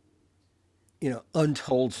great, you know,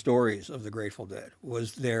 untold stories of the Grateful Dead,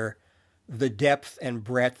 was the depth and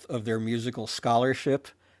breadth of their musical scholarship,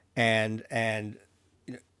 and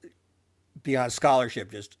you know, beyond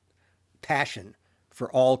scholarship, just passion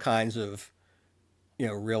for all kinds of,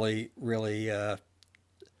 really, really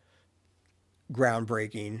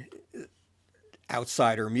groundbreaking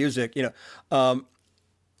outsider music.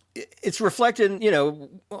 It's reflected,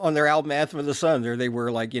 on their album Anthem of the Sun. There they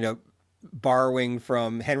were like, borrowing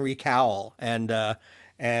from Henry Cowell and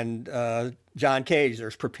John Cage.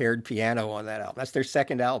 There's prepared piano on that album. That's their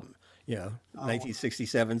second album,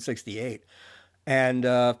 1967, 68. And,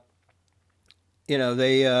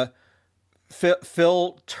 they,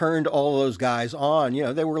 Phil turned all those guys on.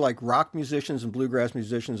 They were like rock musicians and bluegrass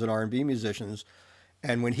musicians and R&B musicians.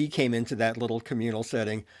 And when he came into that little communal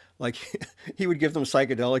setting, like he would give them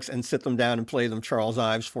psychedelics and sit them down and play them Charles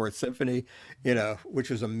Ives' Fourth Symphony, which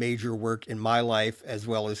was a major work in my life as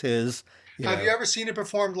well as his. Have you ever seen it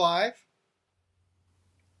performed live?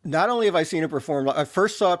 Not only have I seen it performed, I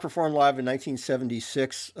first saw it performed live in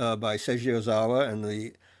 1976 by Seiji Ozawa and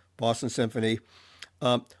the Boston Symphony.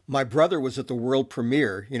 My brother was at the world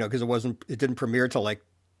premiere, because it didn't premiere till like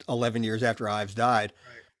 11 years after Ives died.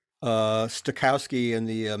 Stokowski and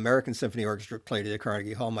the American Symphony Orchestra played it at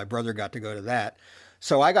Carnegie Hall. My brother got to go to that.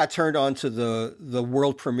 So I got turned on to the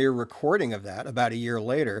world premiere recording of that about a year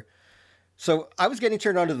later. So I was getting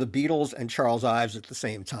turned on to the Beatles and Charles Ives at the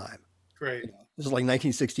same time. Great. This is like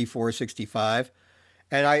 1964, 65.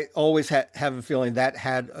 And I always have a feeling that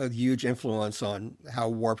had a huge influence on how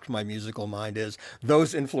warped my musical mind is.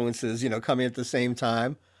 Those influences, coming at the same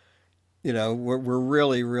time, were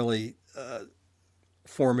really, really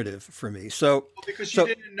formative for me. So because you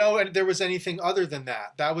didn't know there was anything other than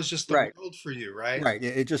that. That was just the right. world for you, right? Right.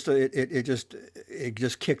 It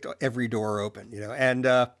just kicked every door open,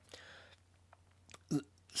 And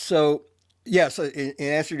so yes, in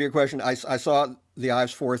answer to your question, I saw the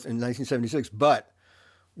Ives Fourth in 1976, but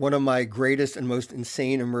one of my greatest and most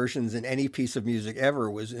insane immersions in any piece of music ever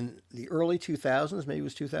was in the early 2000s, maybe it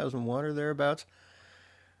was 2001 or thereabouts.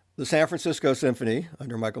 The San Francisco Symphony,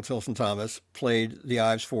 under Michael Tilson Thomas, played the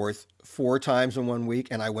Ives Fourth 4 times in 1 week,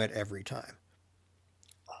 and I went every time.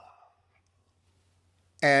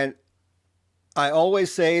 And I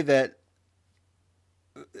always say that,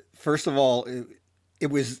 first of all, it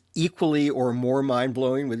was equally or more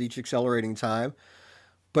mind-blowing with each accelerating time,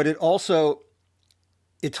 but it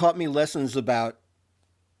taught me lessons about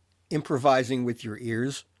improvising with your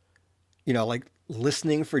ears, like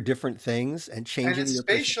listening for different things and changing. And it's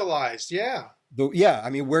spatialized, yeah. Yeah, I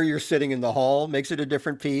mean, where you're sitting in the hall makes it a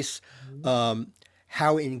different piece. Mm-hmm.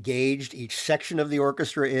 How engaged each section of the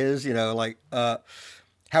orchestra is,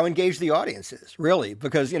 how engaged the audience is, really.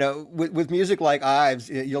 Because, with music like Ives,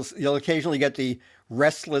 you'll occasionally get the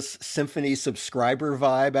restless symphony subscriber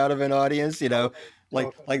vibe out of an audience,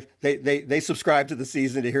 Like they subscribe to the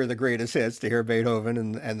season to hear the greatest hits, to hear Beethoven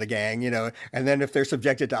and the gang, and then if they're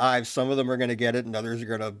subjected to Ives, some of them are going to get it and others are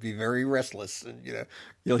going to be very restless. And,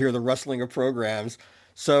 you'll hear the rustling of programs.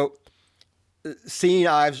 So seeing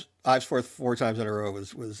Ives four times in a row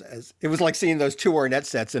it was like seeing those 2 Ornette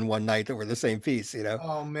sets in one night that were the same piece,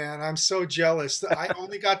 Oh man, I'm so jealous. I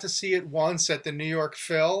only got to see it once at the New York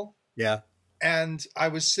Phil. Yeah. And I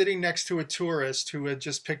was sitting next to a tourist who had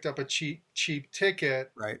just picked up a cheap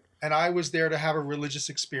ticket. Right. And I was there to have a religious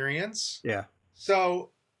experience. Yeah.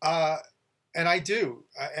 So, and I do.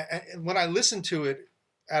 When I listen to it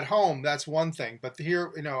at home, that's one thing. But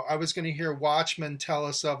here, I was going to hear Watchmen Tell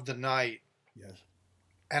Us of the Night. Yes.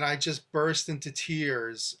 And I just burst into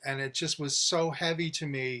tears. And it just was so heavy to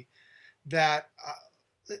me that,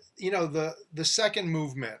 the second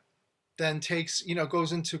movement then takes,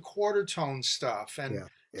 goes into quarter tone stuff and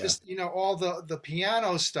just, all the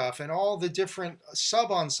piano stuff and all the different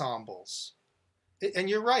sub ensembles. And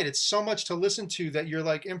you're right. It's so much to listen to that you're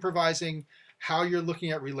like improvising how you're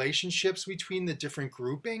looking at relationships between the different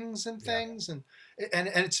groupings and things. And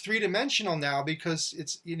it's 3-dimensional now because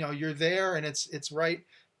it's, you're there and it's right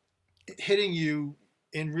hitting you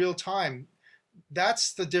in real time.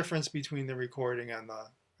 That's the difference between the recording and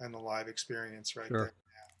the live experience right there.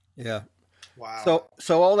 Yeah. Wow.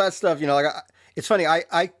 So all that stuff, it's funny.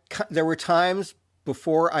 There were times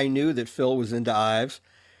before I knew that Phil was into Ives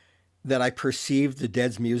that I perceived the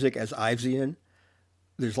Dead's music as Ivesian.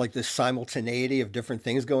 There's like this simultaneity of different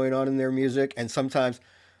things going on in their music. And sometimes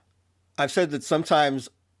I've said that sometimes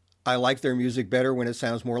I like their music better when it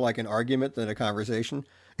sounds more like an argument than a conversation,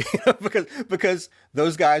 because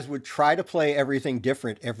those guys would try to play everything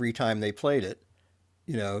different every time they played it.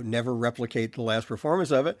 Never replicate the last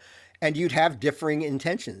performance of it. And you'd have differing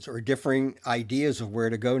intentions or differing ideas of where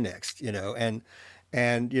to go next, and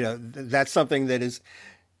that's something that is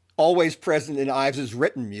always present in Ives's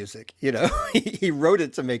written music. He wrote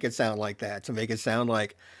it to make it sound like that, to make it sound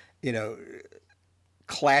like,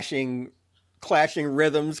 clashing clashing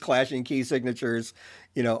rhythms, clashing key signatures,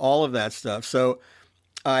 all of that stuff. So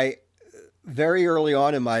I very early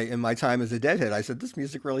on in my time as a Deadhead, I said, this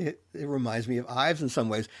music really, it reminds me of Ives in some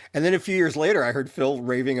ways. And then a few years later, I heard Phil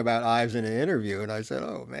raving about Ives in an interview, and I said,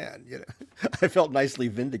 oh man, I felt nicely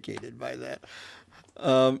vindicated by that.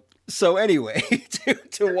 So anyway,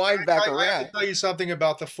 to wind back I have around. to tell you something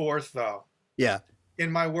about the fourth, though. Yeah.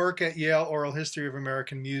 In my work at Yale Oral History of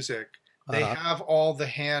American Music, they Uh-huh. have all the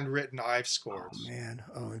handwritten Ives Oh scores man.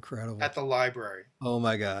 Oh, incredible. at the library. Oh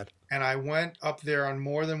my God. And I went up there on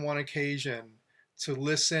more than one occasion to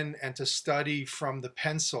listen and to study from the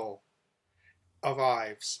pencil of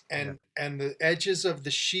Ives. Yeah. And the edges of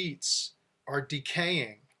the sheets are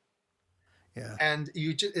decaying. Yeah. And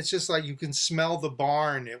it's just like you can smell the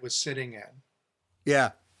barn it was sitting in.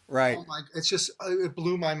 Yeah. Right. Oh my, it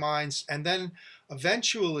blew my mind. And then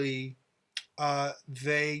eventually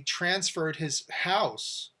they transferred his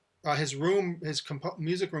house, his room,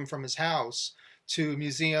 music room from his house to a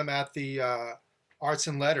museum at the Arts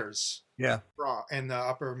and Letters Yeah. in the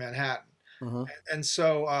Upper Manhattan. Hmm. And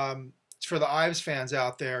so for the Ives fans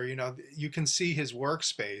out there, you can see his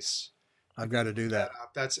workspace. I've got to do that.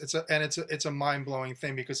 It's a mind-blowing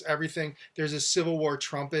thing because there's a Civil War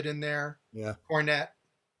trumpet in there, Yeah. Ornette,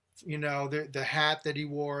 the hat that he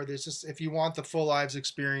wore. There's just, if you want the full Ives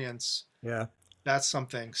experience, Yeah. that's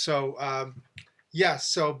something. So yes,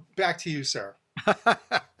 so back to you, sir.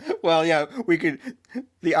 Well, yeah,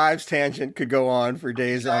 the Ives tangent could go on for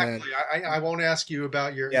days on end. Exactly. I won't ask you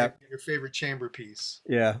about Yeah. your favorite chamber piece.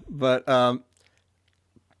 Yeah. But,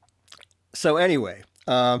 so anyway,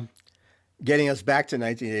 getting us back to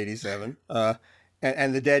 1987,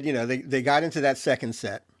 and the Dead, they got into that second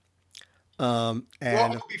set. And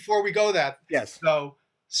Well, before we go that, yes.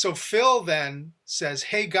 so Phil then says,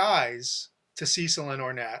 "Hey guys," to Cecil and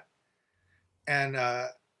Ornette, and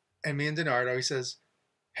me and Donardo. He says,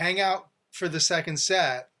 "Hang out for the second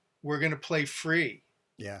set. We're gonna play free."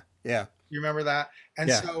 Yeah. Yeah. You remember that? And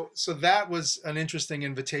Yeah. so that was an interesting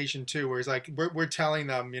invitation too, where he's like, we're telling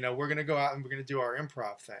them, we're gonna go out and we're gonna do our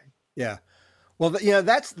improv thing. Yeah. Well,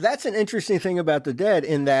 that's an interesting thing about the Dead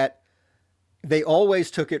in that they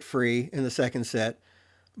always took it free in the second set,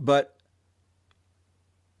 but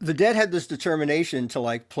the Dead had this determination to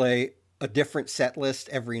like play a different set list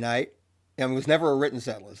every night. And it was never a written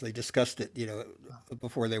set list. They discussed it,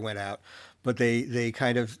 before they went out, but they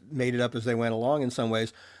kind of made it up as they went along in some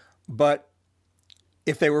ways. But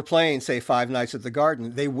if they were playing, say, 5 nights at the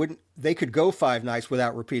Garden, they could go 5 nights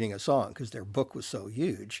without repeating a song because their book was so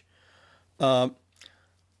huge.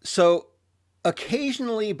 So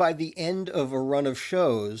occasionally by the end of a run of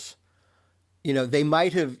shows, they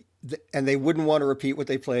might have, and they wouldn't want to repeat what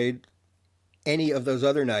they played any of those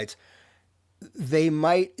other nights. They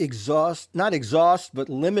might not exhaust, but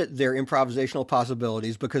limit their improvisational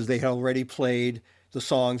possibilities because they had already played the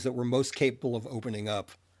songs that were most capable of opening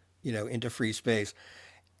up, into free space.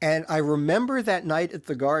 And I remember that night at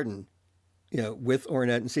the Garden, with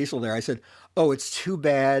Ornette and Cecil there, I said, oh, it's too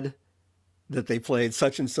bad that they played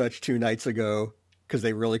such and such 2 nights ago because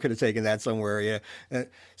they really could have taken that somewhere. Yeah.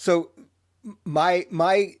 So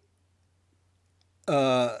my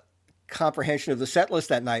comprehension of the set list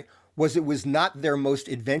that night was it was not their most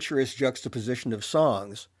adventurous juxtaposition of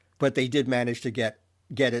songs, but they did manage to get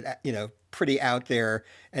it, pretty out there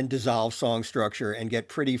and dissolve song structure and get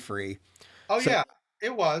pretty free. Oh yeah,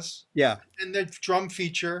 it was. Yeah. And the drum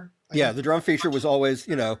feature. Yeah, the drum feature was always,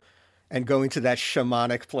 and going to that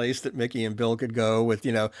shamanic place that Mickey and Bill could go with,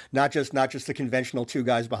 not just the conventional 2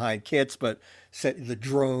 guys behind kits, but the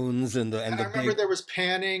drones and the I remember there was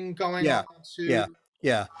panning going on too. Yeah.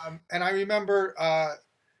 Yeah. And I remember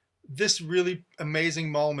this really amazing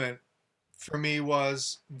moment for me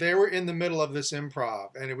was they were in the middle of this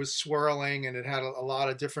improv and it was swirling and it had a lot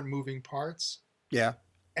of different moving parts. Yeah.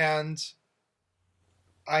 And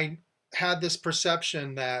I had this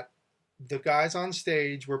perception that the guys on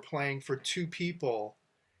stage were playing for 2 people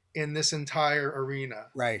in this entire arena.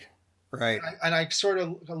 Right. Right. And I sort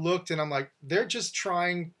of looked and I'm like, they're just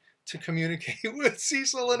trying to communicate with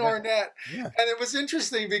Cecil and Ornette. Yeah. And it was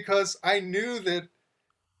interesting because I knew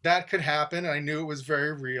that could happen. I knew it was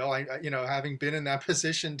very real. Having been in that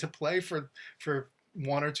position to play for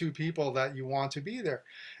 1 or 2 people that you want to be there.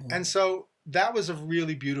 Mm-hmm. And so that was a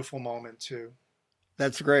really beautiful moment too.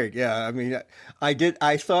 That's great. Yeah. I mean,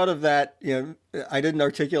 I thought of that, I didn't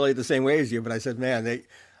articulate the same way as you, but I said, man,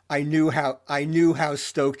 I knew how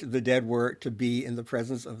stoked the Dead were to be in the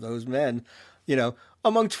presence of those men,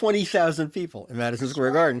 among 20,000 people in Madison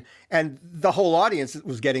Square Garden. And the whole audience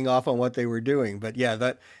was getting off on what they were doing. But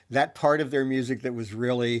yeah, that part of their music that was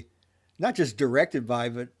really not just directed by,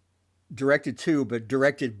 but directed to, but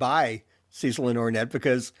directed by Cecil and Ornette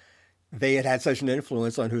because they had had such an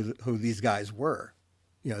influence on who these guys were.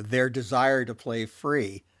 You know, their desire to play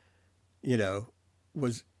free, you know,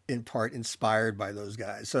 was in part inspired by those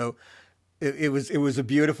guys. So it was a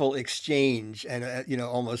beautiful exchange and you know,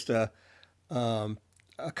 almost an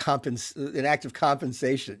act of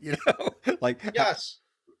compensation, you know, like Yes.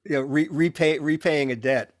 you know, repaying a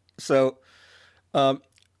debt. So um,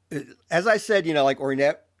 as I said, you know, like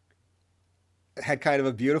Ornette had kind of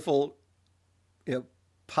a beautiful, you know,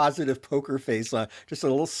 positive poker face on, just a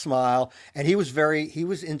little smile, and he was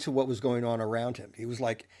into what was going on around him. He was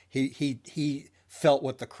like he felt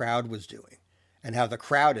what the crowd was doing, and how the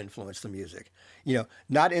crowd influenced the music. You know,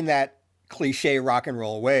 not in that cliche rock and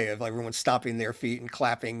roll way of everyone stomping their feet and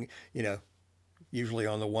clapping. You know, usually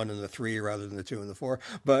on the one and the three rather than the two and the four.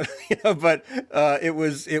 But you know, but it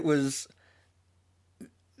was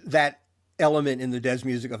that element in the Des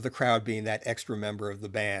music of the crowd being that extra member of the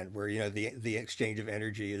band, where you know the exchange of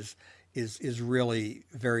energy is really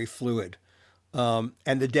very fluid, and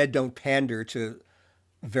the Dead don't pander to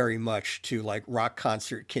very much to like rock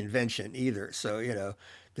concert convention either. So you know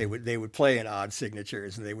they would play in odd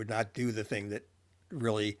signatures, and they would not do the thing that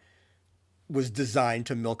really was designed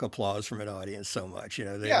to milk applause from an audience so much. You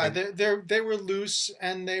know, Yeah, they were loose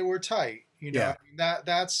and they were tight. You know, yeah, I mean,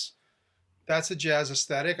 that's a jazz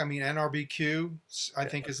aesthetic. I mean, NRBQ, I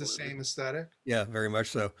think, is the absolutely, same aesthetic. yeah, very much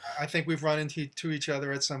so. I think we've run into to each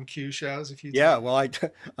other at some Q shows a few Yeah, times. well,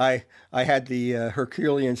 I, I had the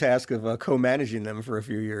Herculean task of co-managing them for a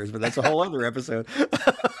few years, but that's a whole other episode.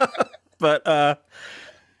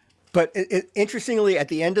 but interestingly, at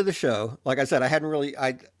the end of the show, like I said, I hadn't really,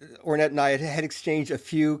 Ornette and I had exchanged a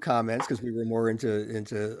few comments because we were more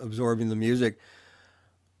into absorbing the music,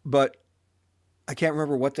 but I can't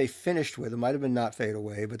remember what they finished with. It might have been Not Fade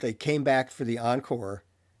Away, but they came back for the encore,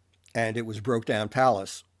 and it was Broke Down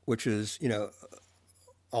Palace, which is, you know,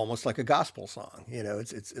 almost like a gospel song. You know,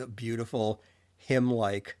 it's a beautiful hymn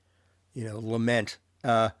like, you know, lament.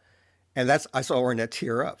 And that's I saw Ornette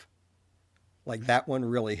tear up. Like that one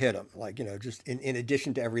really hit him. Like you know, just in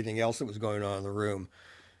addition to everything else that was going on in the room,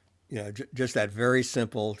 you know, just that very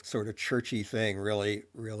simple sort of churchy thing really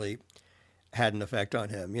had an effect on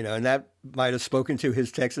him. You know, and that might have spoken to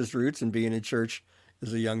his Texas roots and being in church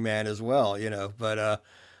as a young man as well. You know, but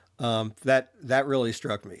that really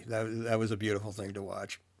struck me. That was a beautiful thing to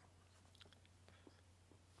watch.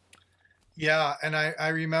 Yeah, and I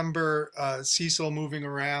remember Cecil moving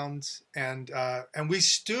around, and we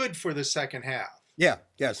stood for the second half. Yeah.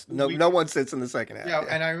 Yes. No. We No one sits in the second half. Yeah, Yeah.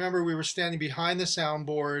 and I remember we were standing behind the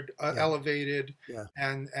soundboard, Yeah. elevated, Yeah.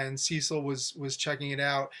 and Cecil was checking it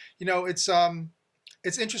out. You know, it's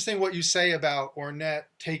interesting what you say about Ornette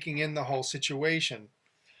taking in the whole situation.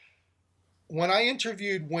 When I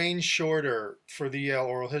interviewed Wayne Shorter for the Yale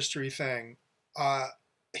oral history thing, uh,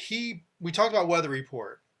 he we talked about Weather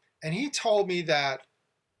Report, and he told me that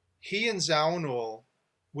he and Zaunul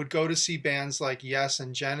would go to see bands like Yes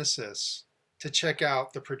and Genesis to check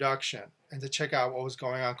out the production and to check out what was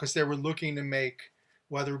going on because they were looking to make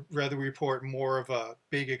Weather Report more of a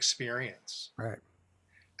big experience. Right.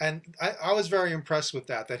 And I was very impressed with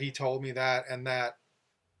that he told me that, and that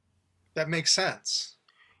makes sense.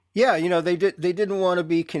 Yeah. You know, they didn't want to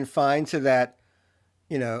be confined to that.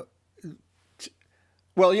 You know,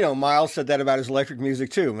 well, you know, Miles said that about his electric music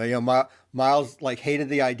too. You know, Miles like hated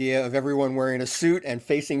the idea of everyone wearing a suit and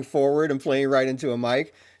facing forward and playing right into a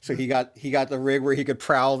mic. So he got the rig where he could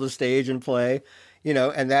prowl the stage and play. You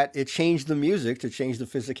know, and that it changed the music to change the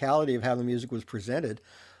physicality of how the music was presented.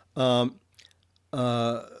 Um,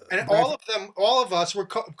 And but I th- all of us were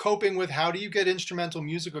coping with how do you get instrumental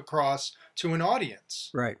music across to an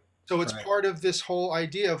audience. right, So it's right, part of this whole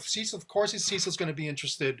idea of Cecil. Of course, Cecil's going to be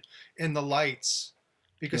interested in the lights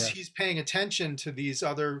because yeah, he's paying attention to these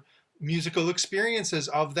other musical experiences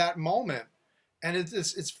of that moment. And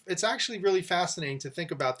it's actually really fascinating to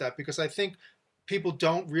think about that because I think people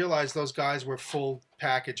don't realize those guys were full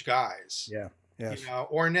package guys. yeah, You yes, know,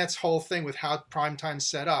 Ornette's whole thing with how Primetime's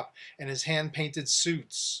set up and his hand painted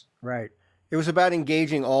suits. right. It was about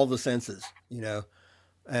engaging all the senses. You know,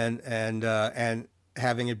 and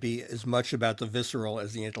having it be as much about the visceral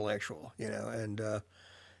as the intellectual. You know, and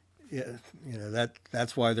yeah, you know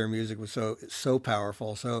that's why their music was so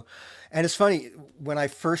powerful. So, and it's funny when I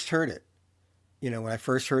first heard it. You know, when I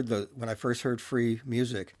first heard free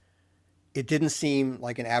music, it didn't seem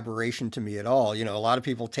like an aberration to me at all. You know, a lot of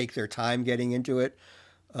people take their time getting into it.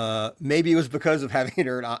 Maybe it was because of having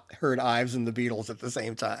heard Ives and the Beatles at the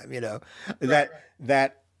same time. You know, Right,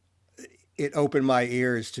 that it opened my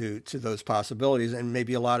ears to those possibilities, and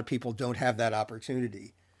maybe a lot of people don't have that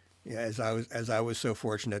opportunity Yeah, as I was so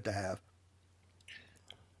fortunate to have.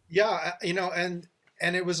 Yeah,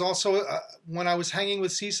 and it was also when I was hanging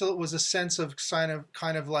with Cecil, it was a sense of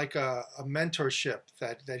kind of like a mentorship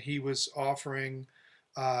that he was offering.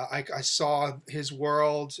 I saw his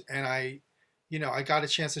world, and I got a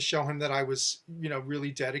chance to show him that I was,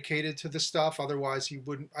 really dedicated to the stuff. Otherwise, he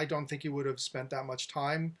wouldn't. I don't think he would have spent that much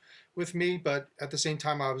time with me. But at the same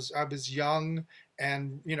time, I was young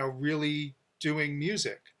and really doing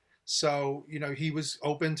music. So, he was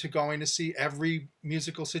open to going to see every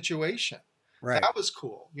musical situation. Right. That was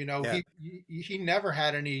cool. Yeah. He never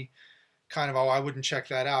had any kind of, oh, I wouldn't check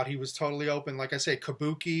that out. He was totally open, like I say,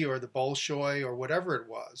 Kabuki or the Bolshoi or whatever it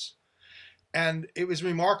was. And it was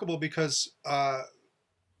remarkable because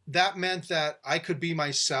that meant that I could be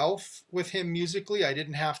myself with him musically. I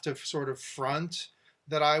didn't have to sort of front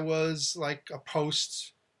that I was like a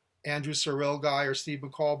post Andrew Cyril guy or Steve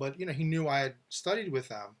McCall, but he knew I had studied with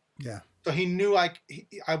them. Yeah. So he knew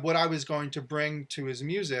what I was going to bring to his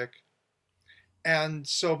music. And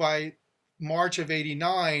so by March of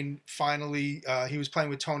 '89, finally, he was playing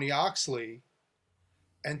with Tony Oxley,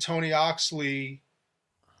 and Tony Oxley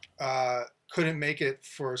couldn't make it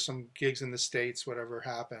for some gigs in the States, whatever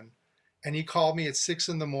happened. And he called me at 6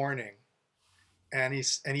 in the morning, and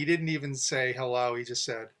he didn't even say hello. He just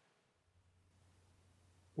said,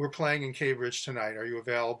 "We're playing in Cambridge tonight. Are you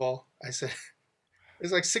available?" I said,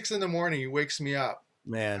 it's like 6 in the morning. He wakes me up.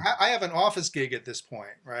 Man. I have an office gig at this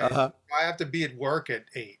point, right? Uh-huh. I have to be at work at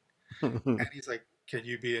 8. And he's like, "Can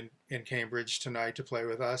you be in Cambridge tonight to play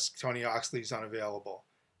with us? Tony Oxley's unavailable."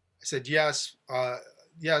 I said, "Yes,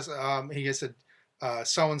 yes." He said,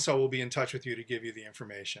 "So and so will be in touch with you to give you the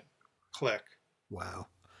information." Click. Wow.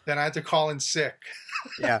 Then I had to call in sick.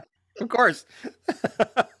 Yeah. Of course.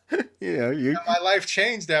 You And my life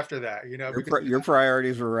changed after that, because your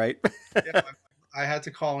priorities were right. yeah, I had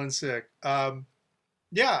to call in sick.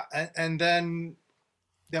 Yeah, and then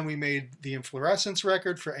we made the Inflorescence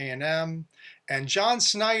record for A&M, and John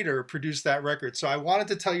Snyder produced that record. So I wanted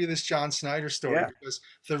to tell you this John Snyder story Yeah. because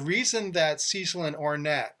the reason that Cecil and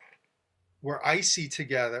Ornette were icy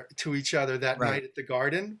together to each other that Right. night at the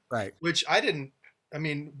Garden, Right. which you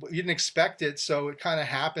didn't expect it, so it kind of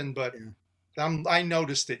happened, but Yeah. I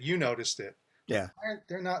noticed it. You noticed it. Yeah.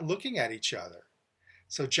 They're not looking at each other.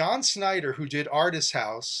 So John Snyder, who did Artist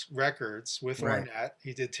House Records with Right. Ornette,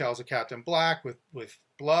 he did Tales of Captain Black with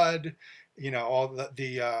Blood, all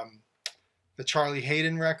the Charlie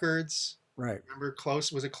Hayden records. Right. Remember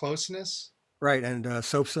was it Closeness? Right. And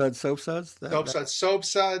Soap Suds. Soap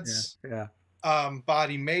Suds, Yeah.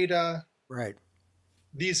 Body Meta. Right.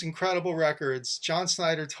 These incredible records. John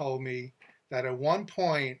Snyder told me that at one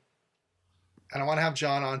point, and I want to have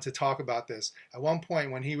John on to talk about this. At one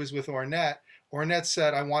point, when he was with Ornette, Ornette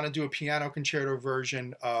said, "I want to do a piano concerto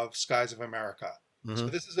version of Skies of America." Mm-hmm. So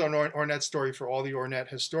this is an Ornette story for all the Ornette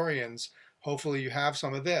historians. Hopefully you have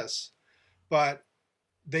some of this. But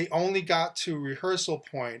they only got to rehearsal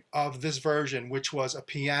point of this version, which was a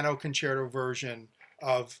piano concerto version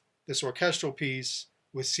of this orchestral piece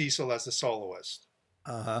with Cecil as the soloist.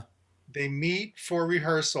 Uh-huh. They meet for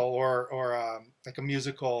rehearsal or like a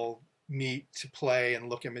musical meet to play and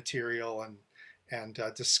look at material and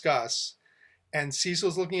discuss. And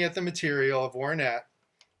Cecil's looking at the material of Ornette,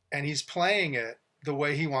 and he's playing it the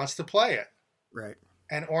way he wants to play it. Right.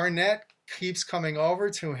 And Ornette keeps coming over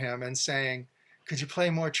to him and saying, "Could you play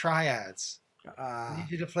more triads? I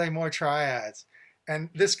need you to play more triads." And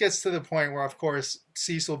this gets to the point where, of course,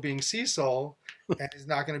 Cecil being Cecil and is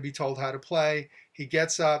not going to be told how to play, he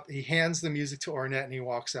gets up, he hands the music to Ornette, and he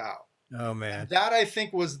walks out. Oh, man. And that, I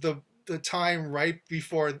think, was the time right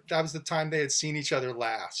before, that was the time they had seen each other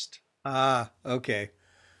last. Okay.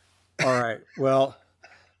 All right. Well,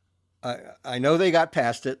 I know they got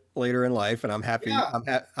past it later in life, and I'm happy.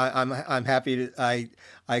 Yeah. I'm happy to.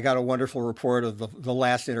 I got a wonderful report of the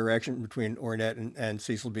last interaction between Ornette and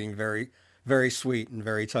Cecil being very, very sweet and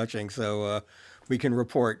very touching. So we can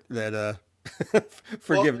report that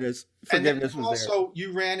forgiveness And then was there. also,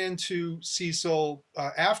 you ran into Cecil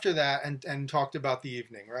after that and talked about the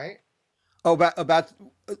evening, right? Oh, about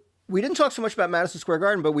we didn't talk so much about Madison Square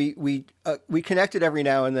Garden, but we connected every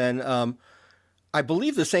now and then. I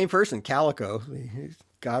believe the same person, Calico,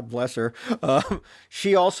 God bless her.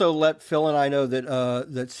 She also let Phil and I know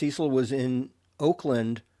that Cecil was in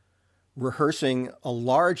Oakland rehearsing a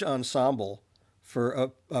large ensemble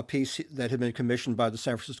for a piece that had been commissioned by the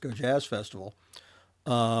San Francisco Jazz Festival.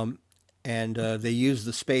 And they used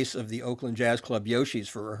the space of the Oakland Jazz Club Yoshi's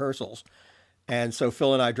for rehearsals. And so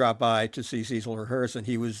Phil and I dropped by to see Cecil rehearse, and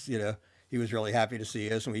he was he was really happy to see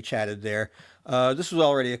us, and we chatted there. This was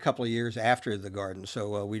already a couple of years after the Garden,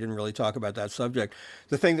 so we didn't really talk about that subject.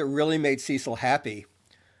 The thing that really made Cecil happy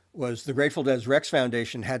was the Grateful Dead's Rex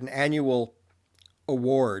Foundation had an annual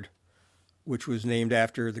award, which was named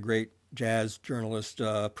after the great jazz journalist,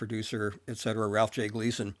 producer, etc., Ralph J.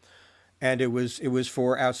 Gleason, and it was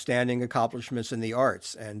for outstanding accomplishments in the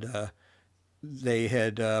arts, and they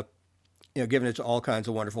had given it to all kinds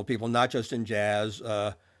of wonderful people, not just in jazz,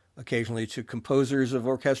 occasionally to composers of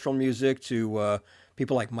orchestral music, to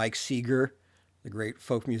people like Mike Seeger, the great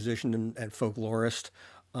folk musician and folklorist,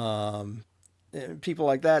 and people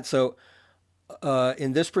like that. So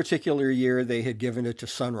in this particular year, they had given it to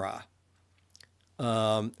Sun Ra.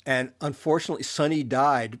 And unfortunately, Sonny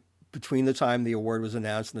died between the time the award was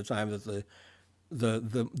announced and the time that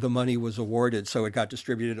the money was awarded. So it got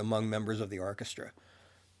distributed among members of the orchestra.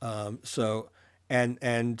 And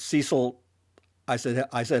Cecil, I said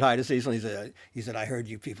hi to Cecil. And he said, I heard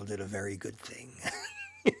you people did a very good thing.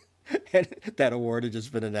 And that award had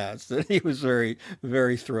just been announced. And he was very,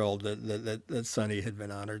 very thrilled that Sonny had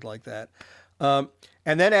been honored like that.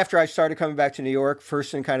 And then after I started coming back to New York,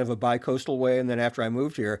 first in kind of a bi-coastal way, and then after I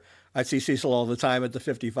moved here, I'd see Cecil all the time at the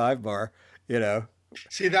 55 bar,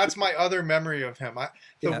 See, that's my other memory of him.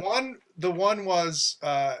 The one was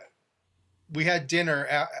we had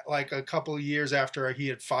dinner like a couple of years after he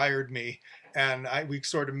had fired me, and we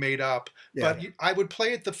sort of made up. Yeah. But I would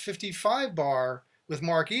play at the 55 bar with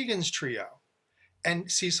Mark Egan's trio, and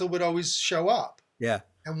Cecil would always show up. Yeah.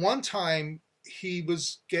 And one time he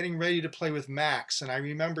was getting ready to play with Max, and I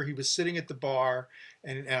remember he was sitting at the bar,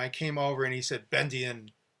 and I came over and he said,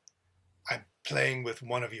 Bendian, I'm playing with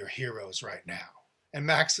one of your heroes right now. And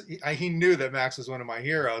Max, he knew that Max was one of my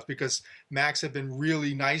heroes because Max had been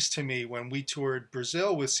really nice to me when we toured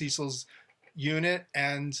Brazil with Cecil's unit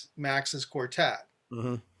and Max's quartet.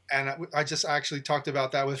 Mm-hmm. And I just actually talked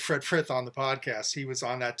about that with Fred Frith on the podcast. He was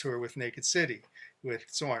on that tour with Naked City, with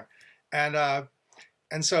Zorn.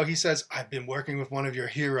 And so he says, I've been working with one of your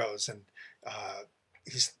heroes, and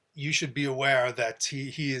you should be aware that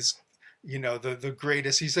he is, the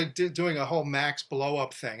greatest. He's like doing a whole Max blow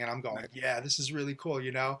up thing. And I'm going, yeah, this is really cool,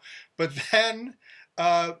 But then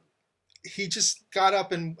he just got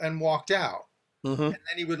up and walked out. Mm-hmm. And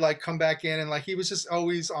then he would like come back in, and like he was just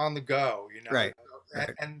always on the go, Right.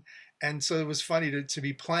 And so it was funny to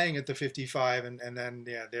be playing at the 55, and then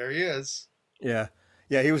there he is. Yeah,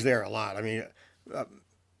 he was there a lot. I mean,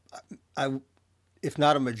 if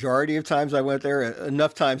not a majority of times I went there,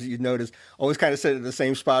 enough times that you'd notice, always kind of sit at the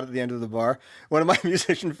same spot at the end of the bar. One of my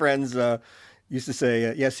musician friends used to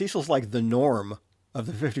say, yeah, Cecil's like the Norm of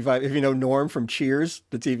the 55. If you know Norm from Cheers,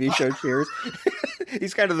 the TV show Cheers,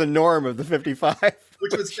 he's kind of the Norm of the 55.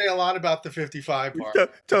 Which would say a lot about the 55 bar.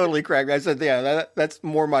 Totally correct. I said, yeah, that's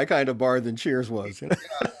more my kind of bar than Cheers was.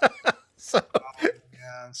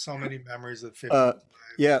 So many memories of 55.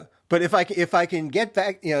 Yeah, but if I can get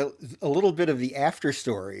back, a little bit of the after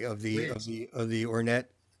story of the Ornette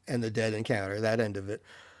and the Dead encounter, that end of it.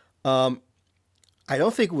 I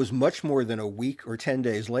don't think it was much more than a week or 10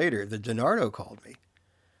 days later that DiNardo called me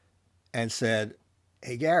and said,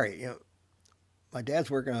 "Hey Gary, my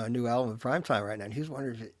dad's working on a new album at Primetime right now, and he's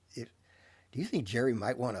wondering if do you think Jerry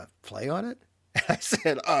might want to play on it?" And I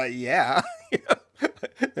said, yeah."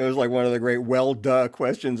 It was like one of the great well-duh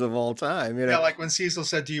questions of all time. Yeah, like when Cecil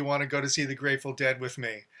said, "Do you want to go to see the Grateful Dead with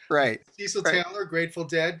me?" Right. Cecil Taylor, Grateful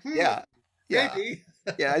Dead. Yeah. Maybe.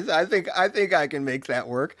 Yeah, I think I can make that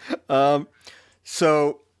work.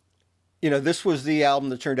 So, this was the album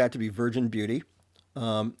that turned out to be Virgin Beauty,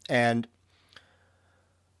 and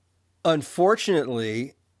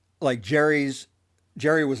unfortunately, like Jerry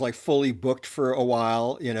was like fully booked for a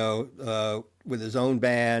while, with his own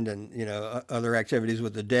band and, other activities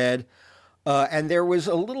with the Dead. And there was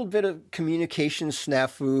a little bit of communication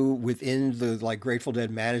snafu within the like Grateful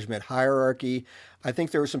Dead management hierarchy. I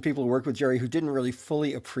think there were some people who worked with Jerry who didn't really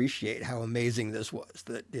fully appreciate how amazing this was,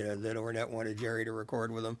 that Ornette wanted Jerry to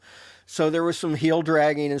record with him. So there was some heel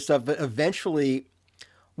dragging and stuff, but eventually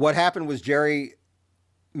what happened was Jerry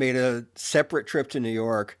made a separate trip to New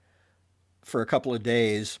York for a couple of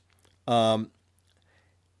days.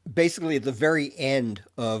 Basically at the very end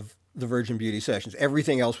of the Virgin Beauty sessions,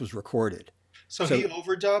 everything else was recorded. So he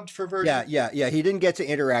overdubbed for Virgin? Yeah. He didn't get to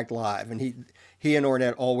interact live, and he and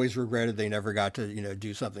Ornette always regretted they never got to,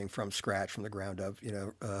 do something from scratch, from the ground up,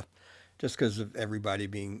 just because of everybody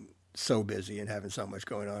being so busy and having so much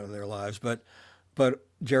going on in their lives. But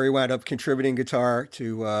Jerry wound up contributing guitar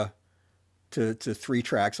to 3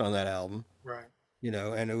 tracks on that album. Right.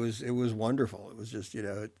 And it was wonderful. It was just,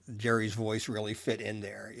 Jerry's voice really fit in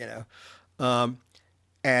there,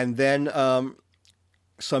 And then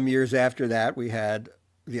some years after that, we had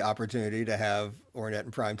the opportunity to have Ornette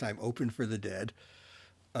and Primetime open for the Dead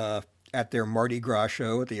at their Mardi Gras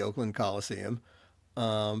show at the Oakland Coliseum.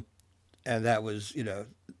 Um, and that was,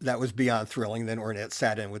 that was beyond thrilling. Then Ornette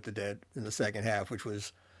sat in with the Dead in the second half, which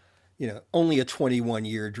was, only a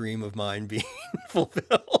 21-year dream of mine being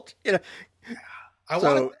fulfilled. I wanted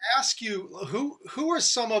So to ask you who are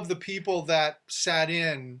some of the people that sat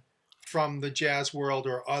in from the jazz world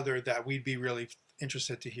or other that we'd be really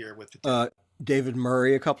interested to hear with the Dead uh, David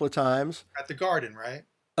Murray a couple of times. at the Garden, right?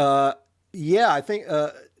 Uh, yeah, I think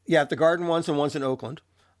yeah, at the Garden once and once in Oakland.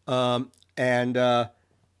 And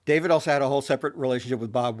David also had a whole separate relationship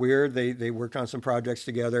with Bob Weir. They worked on some projects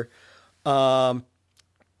together. Um,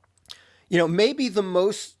 maybe the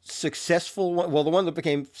most successful one, well, the one that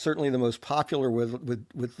became certainly the most popular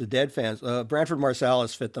with the Dead fans, Branford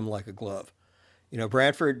Marsalis fit them like a glove.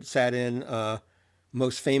 Branford sat in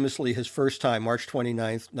most famously his first time, March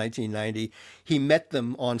 29th, 1990. He met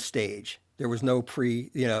them on stage. There was no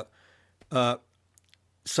uh,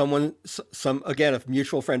 again, a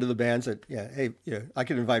mutual friend of the band said, yeah, hey, I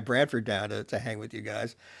could invite Branford down to hang with you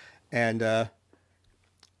guys. And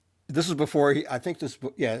this was before I think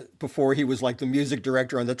before he was like the music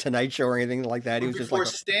director on the Tonight Show or anything like that. He was just Before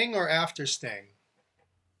like Sting or after Sting?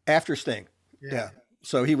 after Sting. Yeah. Yeah.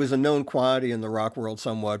 So he was a known quantity in the rock world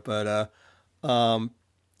somewhat, but, um,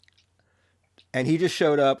 and he just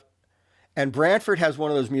showed up. And Branford has one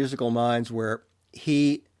of those musical minds where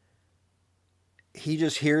he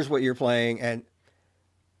just hears what you're playing and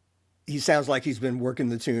he sounds like he's been working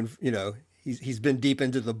the tune, he's been deep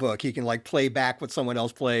into the book. He can like play back what someone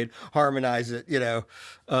else played, harmonize it.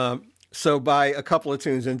 So by a couple of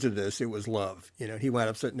tunes into this, it was Love. He wound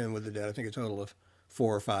up sitting in with the Dead, I think a total of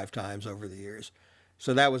 4 or 5 times over the years.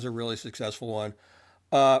 So that was a really successful one.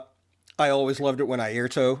 Uh, I always loved it when I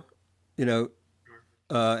airtoe, you know,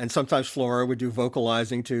 and sometimes Flora would do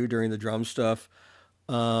vocalizing too during the drum stuff.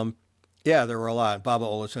 Um, yeah, there were a lot. Baba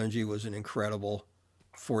Olatunji was an incredible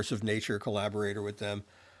force of nature collaborator with them.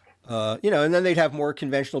 And then they'd have more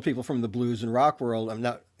conventional people from the blues and rock world. I'm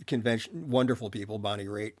not wonderful people. Bonnie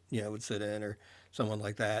Raitt, would sit in or someone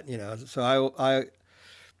like that. So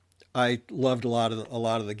I loved a lot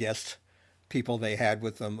of the guest people they had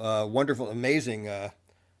with them. Wonderful, amazing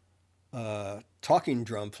talking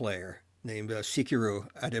drum player named Sikiru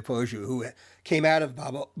Adepoju, who came out of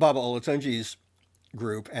Baba Olatunji's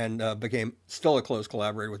group and became still a close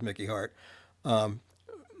collaborator with Mickey Hart. Um,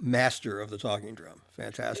 Master of the talking drum. Yeah,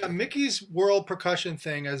 Fantastic. Mickey's world percussion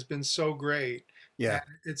thing has been so great. And Yeah.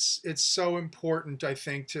 it's so important, I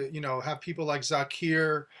think, to, have people like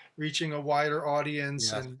Zakir reaching a wider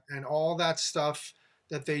audience Yeah. and all that stuff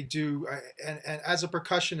that they do. And as a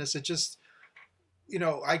percussionist, it just,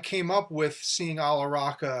 I came up with seeing Ala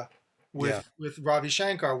Raka Yeah. with Ravi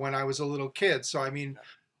Shankar when I was a little kid. So I mean,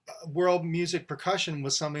 world music percussion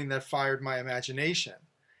was something that fired my imagination.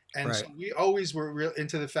 And so Right. we always were real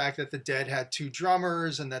into the fact that the Dead had two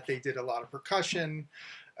drummers and that they did a lot of percussion.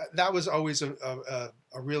 That was always a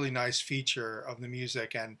really nice feature of the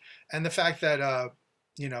music, and the fact that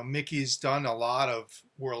Mickey's done a lot of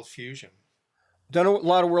world fusion. Done a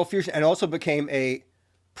lot of world fusion and also became a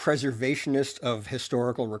preservationist of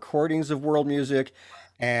historical recordings of world music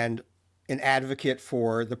and an advocate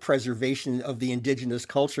for the preservation of the indigenous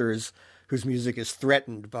cultures whose music is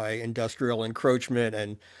threatened by industrial encroachment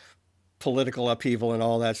and political upheaval and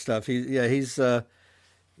all that stuff. He's a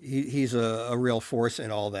real force in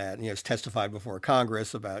all that. And, he's testified before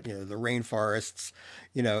Congress about, the rainforests,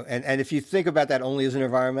 and if you think about that only as an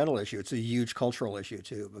environmental issue, it's a huge cultural issue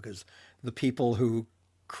too, because the people who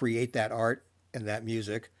create that art and that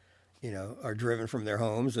music, are driven from their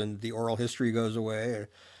homes and the oral history goes away.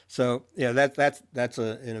 So, yeah, that's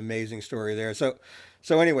an amazing story there.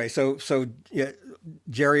 So anyway, so yeah,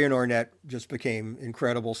 Jerry and Ornette just became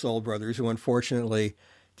incredible soul brothers who unfortunately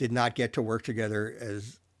did not get to work together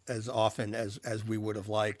as often as we would have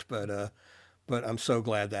liked, but I'm so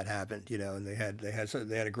glad that happened, and they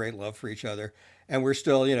had a great love for each other, and we're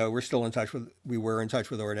still in touch with we were in touch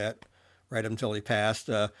with Ornette right up until he passed.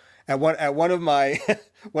 At one of my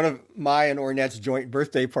one of my and Ornette's joint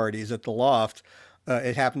birthday parties at the Loft,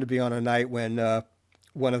 it happened to be on a night when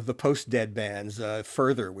one of the post Dead bands,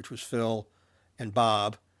 Further, which was Phil and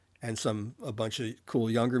Bob and a bunch of cool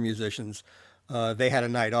younger musicians, they had a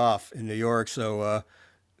night off in New York, so.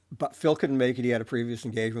 But Phil couldn't make it. He had a previous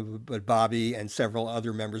engagement, but Bobby and several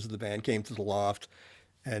other members of the band came to the Loft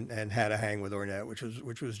and had a hang with Ornette,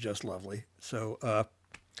 which was just lovely. So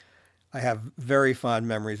I have very fond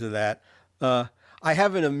memories of that. Uh, I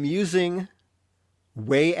have an amusing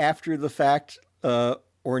way after the fact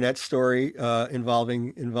Ornette story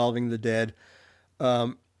involving the dead.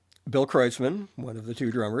 Bill Kreutzmann, one of the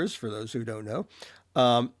two drummers, for those who don't know,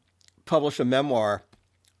 published a memoir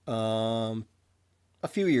a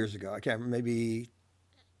few years ago. I can't remember, maybe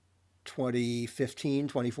 2015,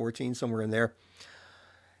 2014, somewhere in there.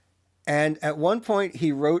 And at one point,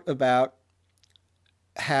 he wrote about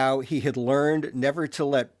how he had learned never to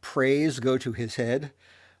let praise go to his head.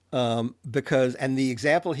 Because, and the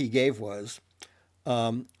example he gave was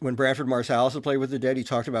when Branford Marsalis had played with the Dead, he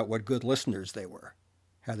talked about what good listeners they were,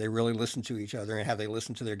 how they really listened to each other and how they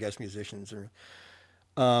listened to their guest musicians.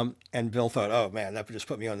 And Bill thought, oh man, that would just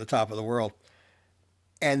put me on the top of the world.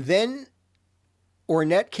 And then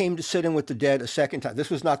Ornette came to sit in with the Dead a second time. This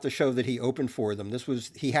was not the show that he opened for them.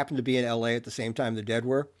 He happened to be in LA at the same time the Dead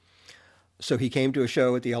were. So he came to a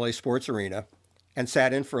show at the LA Sports Arena and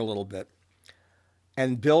sat in for a little bit.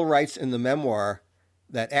 And Bill writes in the memoir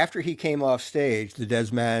that after he came off stage, the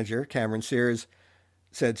Dead's manager, Cameron Sears,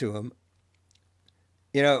 said to him,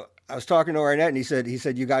 you know, I was talking to Ornette and he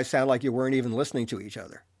said, you guys sound like you weren't even listening to each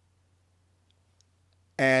other.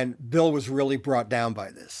 And Bill was really brought down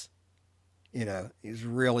by this. You know, he was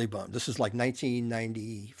really bummed. This is like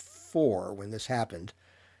 1994 when this happened.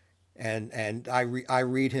 And I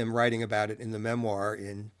read him writing about it in the memoir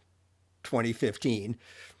in 2015.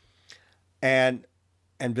 And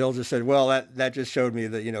Bill just said, well, that just showed me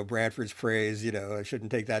that, you know, Branford's praise, you know, I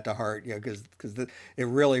shouldn't take that to heart, you know, because it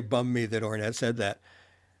really bummed me that Ornette said that.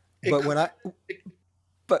 But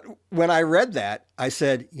when I read that, I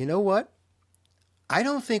said, you know what? I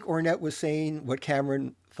don't think Ornette was saying what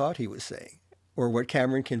Cameron thought he was saying or what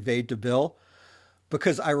Cameron conveyed to Bill,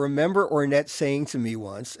 because I remember Ornette saying to me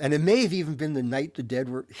once, and it may have even been the night the Dead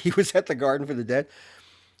he was at the Garden for the Dead.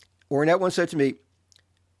 Ornette once said to me,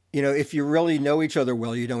 you know, if you really know each other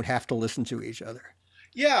well, you don't have to listen to each other.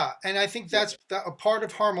 Yeah, and I think that's a part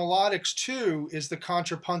of harmolodics too, is the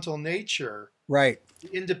contrapuntal nature, Right.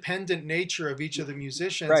 the independent nature of each of the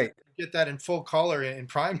musicians. Right. You get that in full color in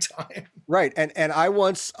prime time. Right. And I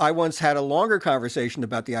once had a longer conversation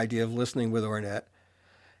about the idea of listening with Ornette.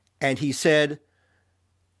 And he said,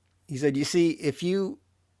 you see, if you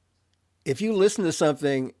listen to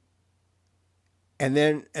something and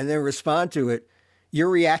then respond to it, you're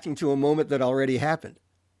reacting to a moment that already happened.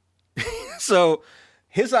 So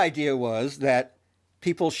his idea was that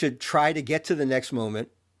people should try to get to the next moment,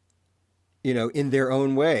 you know, in their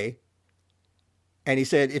own way. And he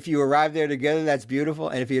said, if you arrive there together, that's beautiful.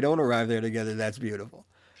 And if you don't arrive there together, that's beautiful.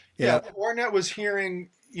 Yeah, Ornette was hearing,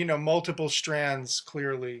 you know, multiple strands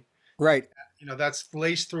clearly. Right. You know, that's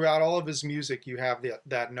laced throughout all of his music. You have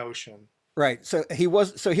that notion. Right. So he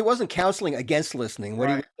wasn't counseling against listening.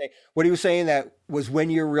 What he was saying that was when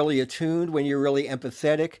you're really attuned, when you're really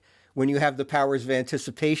empathetic, when you have the powers of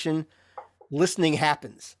anticipation, listening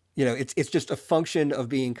happens. You know, it's just a function of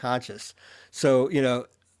being conscious. So, you know,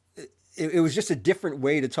 it was just a different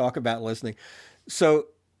way to talk about listening. So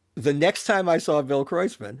the next time I saw Bill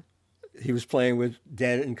Kreutzmann, he was playing with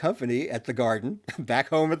Dead and Company at the Garden, back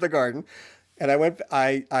home at the Garden. And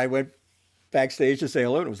I went backstage to say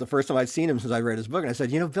hello. And it was the first time I'd seen him since I read his book. And I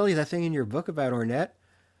said, you know, Billy, that thing in your book about Ornette?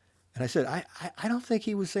 And I said, I don't think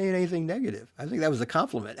he was saying anything negative. I think that was a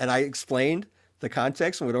compliment. And I explained the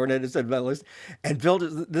context and what Ornette had said about listening. And Bill,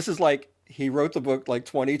 this is like, he wrote the book like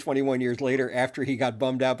 20, 21 years later after he got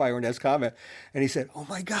bummed out by Ornette's comment. And he said, oh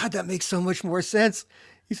my God, that makes so much more sense.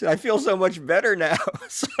 He said, I feel so much better now.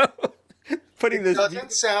 So putting this... It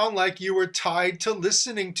doesn't sound like you were tied to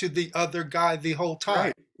listening to the other guy the whole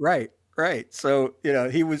time. Right. So, you know,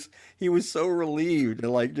 he was so relieved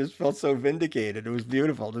and like just felt so vindicated. It was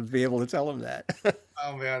beautiful to be able to tell him that.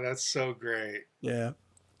 Oh man, that's so great. Yeah.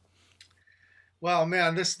 Wow,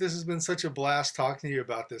 man, this has been such a blast talking to you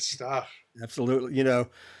about this stuff. Absolutely. You know,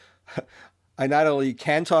 I not only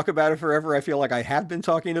can talk about it forever, I feel like I have been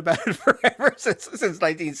talking about it forever since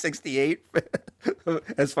 1968,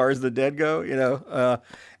 as far as the Dead go, you know,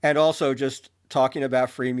 and also just talking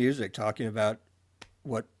about free music, talking about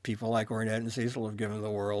what people like Ornette and Cecil have given the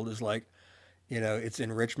world is like, you know, it's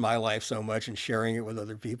enriched my life so much, and sharing it with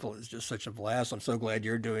other people is just such a blast. I'm so glad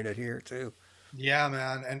you're doing it here too. Yeah,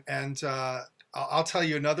 man. And I'll tell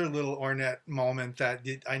you another little Ornette moment that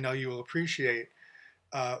I know you will appreciate.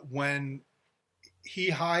 When he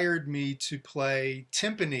hired me to play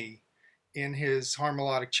timpani in his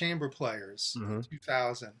harmonic chamber players in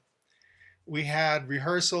 2000, we had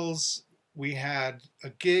rehearsals. We had a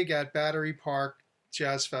gig at Battery Park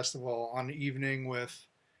Jazz Festival on the evening with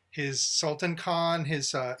his Sultan Khan,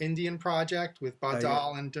 his Indian project with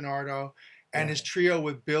Badal and Donardo, and his trio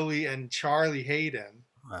with Billy and Charlie Hayden.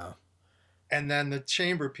 Wow. And then the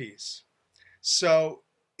chamber piece. So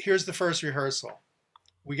here's the first rehearsal.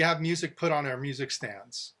 We have music put on our music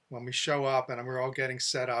stands when we show up, and we're all getting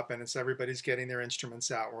set up, and it's everybody's getting their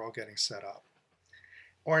instruments out. We're all getting set up.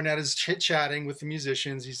 Ornette is chit-chatting with the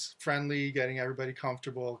musicians. He's friendly, getting everybody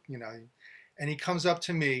comfortable, you know. And he comes up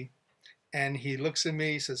to me, and he looks at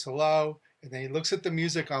me, says hello, and then he looks at the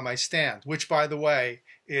music on my stand, which, by the way,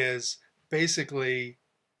 is basically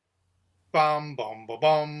bum, bum, bum,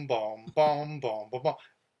 bum, bum, bum, bum, bum, bum.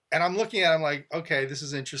 And I'm looking at him like, okay, this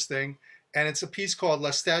is interesting. And it's a piece called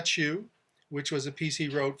La Statue, which was a piece he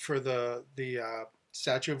wrote for the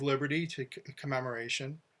Statue of Liberty to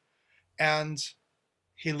commemoration. And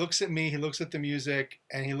he looks at me, he looks at the music,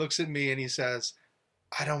 and he looks at me and he says,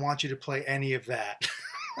 I don't want you to play any of that.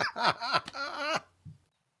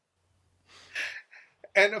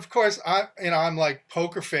 And of course, I'm like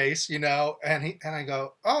poker face, you know, and I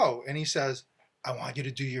go, oh, and he says, I want you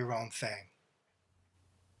to do your own thing.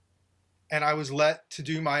 And I was let to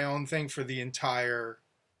do my own thing for the entire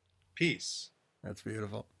piece. That's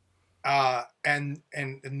beautiful. And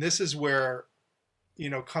this is where, you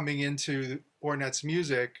know, coming into Ornette's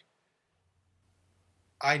music,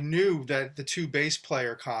 I knew that the two bass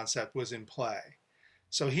player concept was in play.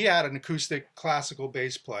 So he had an acoustic classical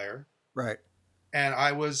bass player. Right. And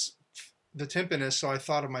I was the timpanist, so I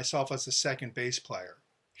thought of myself as the second bass player.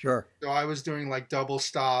 Sure. So I was doing like double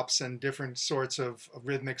stops and different sorts of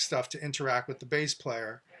rhythmic stuff to interact with the bass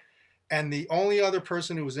player. And the only other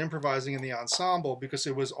person who was improvising in the ensemble, because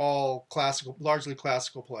it was all classical, largely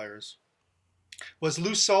classical players, was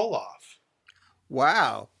Lou Soloff.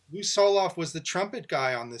 Wow. Lou Soloff was the trumpet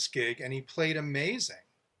guy on this gig, and he played amazing.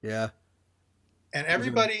 Yeah. And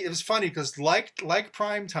everybody, it was funny because like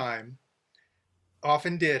Primetime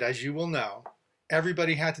often did, as you will know,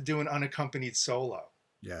 everybody had to do an unaccompanied solo.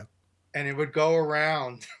 Yeah. And it would go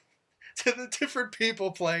around to the different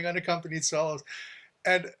people playing unaccompanied solos.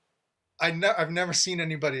 And I've never seen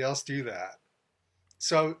anybody else do that.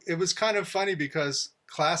 So it was kind of funny because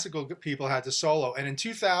classical people had to solo. And in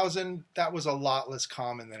 2000, that was a lot less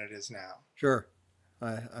common than it is now. Sure.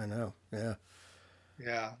 I know. Yeah.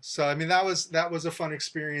 Yeah. So, I mean, that was a fun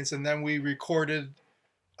experience. And then we recorded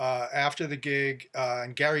after the gig,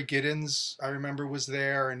 and Gary Giddens, I remember, was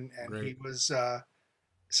there, and he was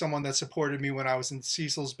someone that supported me when I was in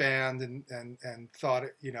Cecil's band, and thought,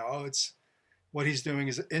 you know, oh, it's what he's doing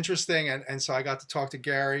is interesting, and so I got to talk to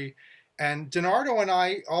Gary, and DiNardo and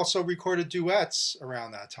I also recorded duets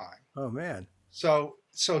around that time. Oh man! So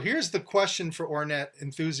here's the question for Ornette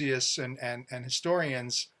enthusiasts and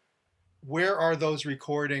historians: where are those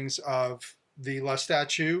recordings of the La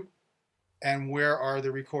Statue? And where are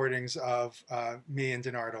the recordings of me and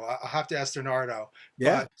DiNardo? I'll have to ask DiNardo.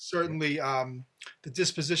 Yeah. But certainly the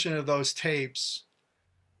disposition of those tapes,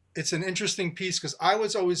 it's an interesting piece because I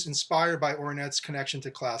was always inspired by Ornette's connection to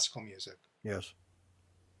classical music. Yes.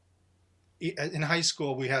 In high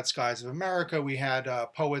school, we had Skies of America. We had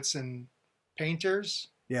Poets and Painters.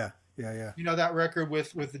 Yeah. Yeah. You know that record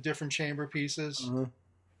with the different chamber pieces? Mm-hmm.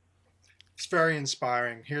 It's very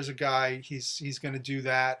inspiring. Here's a guy, he's going to do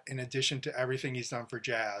that in addition to everything he's done for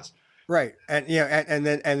jazz. Right. And you know, and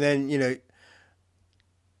then you know,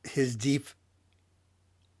 his deep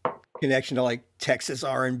connection to like Texas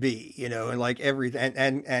R&B, you know, and like everything,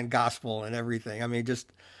 and gospel and everything. I mean,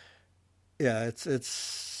 just yeah,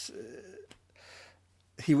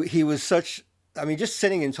 he was such. I mean, just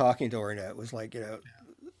sitting and talking to Ornette was like, you know,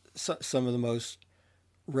 some of the most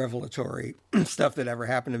revelatory stuff that ever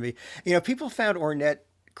happened to me. You know, people found Ornette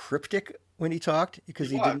cryptic when he talked because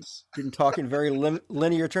he didn't talk in very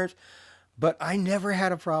linear terms, but I never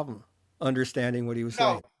had a problem understanding what he was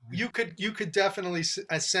saying. You could definitely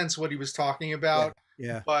sense what he was talking about.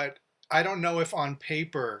 Yeah. But I don't know if on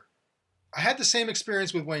paper, I had the same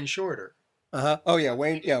experience with Wayne Shorter. Oh yeah,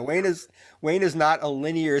 Wayne. Yeah, Wayne is not a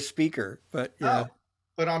linear speaker, but yeah.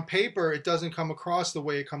 But on paper, it doesn't come across the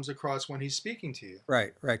way it comes across when he's speaking to you.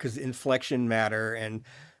 Right. Because inflection matter and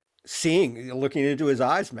looking into his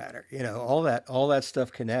eyes matter. You know, all that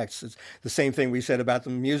stuff connects. It's the same thing we said about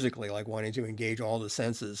them musically, like wanting to engage all the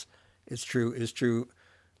senses. Is true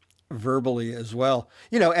verbally as well.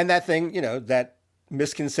 You know, and that thing, you know, that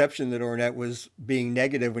misconception that Ornette was being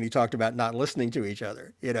negative when he talked about not listening to each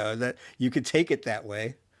other. You know, that you could take it that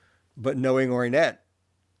way, but knowing Ornette,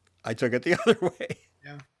 I took it the other way.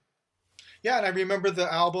 Yeah, and I remember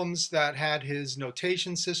the albums that had his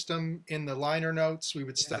notation system in the liner notes. We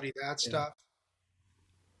would study that stuff.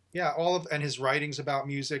 Yeah, and his writings about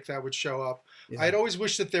music that would show up. Yeah. I'd always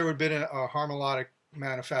wished that there would have been a harmonic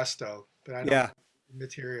manifesto, but I don't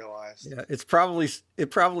materialized. Yeah, it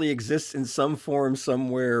probably exists in some form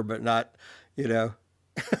somewhere, but not, you know.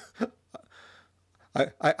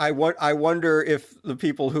 I wonder if the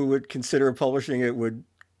people who would consider publishing it would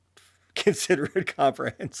consider it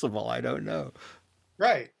comprehensible. I don't know.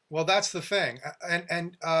 Right. Well, that's the thing.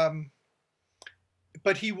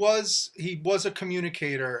 But he was a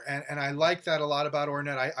communicator, and I like that a lot about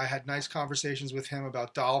Ornette. I had nice conversations with him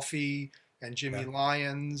about Dolphy and Jimmy Yeah, yeah,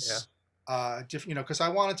 Lyons, because I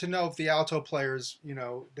wanted to know if the alto players,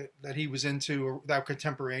 that he was into or that were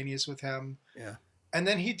contemporaneous with him. yeah. And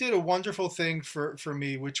then he did a wonderful thing for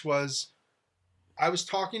me, which was I was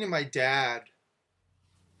talking to my dad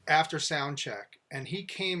after sound check, and he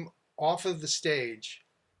came off of the stage,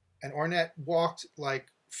 and Ornette walked like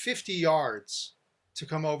 50 yards to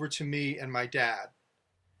come over to me and my dad.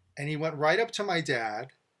 And he went right up to my dad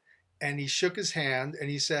and he shook his hand and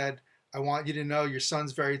he said, "I want you to know your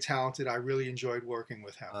son's very talented. I really enjoyed working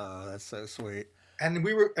with him." Oh, that's so sweet. And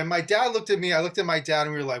my dad looked at me, I looked at my dad,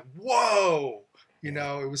 and we were like, "Whoa."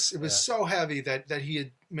 Yeah, It was yeah, so heavy that he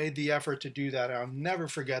had made the effort to do that. I'll never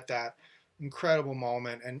forget that incredible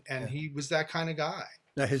moment. And yeah. he was that kind of guy.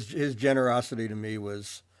 Now, his generosity to me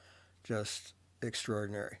was just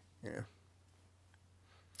extraordinary. Yeah,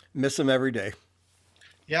 miss him every day.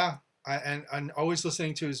 Yeah, and always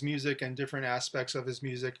listening to his music and different aspects of his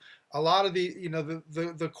music. A lot of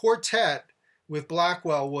the quartet with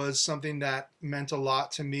Blackwell was something that meant a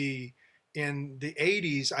lot to me. In the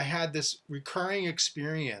 80s, I had this recurring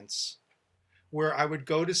experience where I would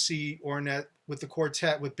go to see Ornette with the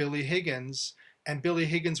quartet with Billy Higgins, and Billy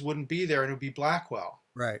Higgins wouldn't be there, and it would be Blackwell.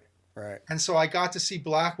 Right, right. And so I got to see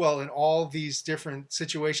Blackwell in all these different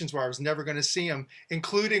situations where I was never going to see him,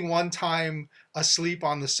 including one time asleep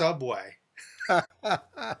on the subway. One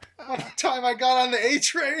time I got on the A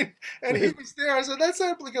train and he was there. I said, "That's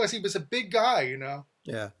not because he was a big guy.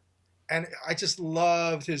 Yeah, And I just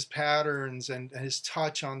loved his patterns and his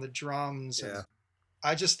touch on the drums. And yeah,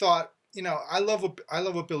 I just thought, I love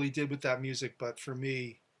what Billy did with that music. But for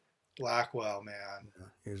me, Blackwell, man. yeah.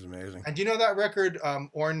 He was amazing. And do you know that record,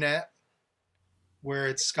 Ornette, where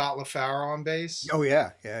it's Scott LaFaro on bass? Oh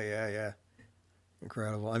yeah, yeah, yeah, yeah.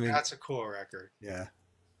 Incredible. I mean, That's a cool record. yeah.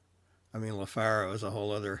 I mean, LaFaro is a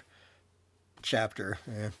whole other chapter.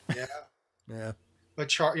 Yeah, Yeah. yeah. But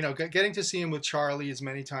getting to see him with Charlie as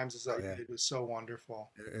many times as Oh I yeah. did was so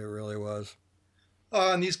wonderful. It really was.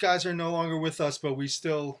 And these guys are no longer with us, but we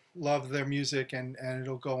still love their music, and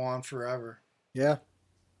it'll go on forever. Yeah.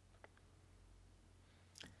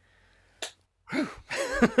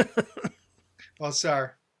 Well,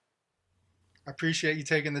 sir, I appreciate you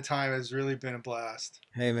taking the time. It's really been a blast.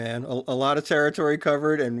 Hey man, a lot of territory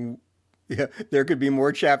covered, and yeah, there could be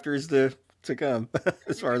more chapters to come,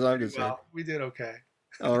 as We far as did I'm pretty concerned. well. We did okay.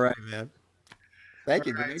 All right, man. All Thank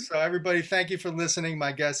you, right. Greg. So, everybody, thank you for listening.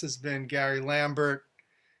 My guest has been Gary Lambert,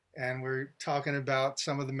 and we're talking about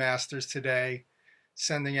some of the masters today,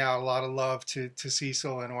 sending out a lot of love to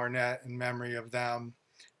Cecil and Ornette in memory of them,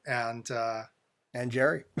 and And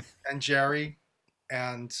Jerry. and Jerry,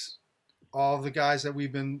 and all the guys that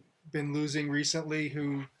we've been losing recently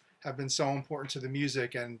who have been so important to the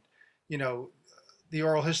music. And you know the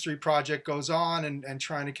Oral History Project goes on, and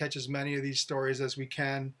trying to catch as many of these stories as we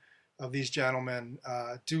can of these gentlemen.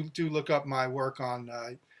 Do look up my work on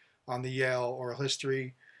the Yale Oral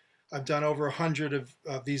History. I've done over 100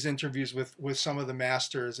 of these interviews with some of the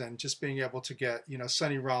masters, and just being able to get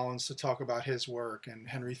Sonny Rollins to talk about his work, and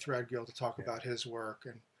Henry Threadgill to talk Yeah. about his work,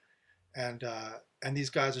 and these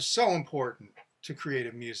guys are so important to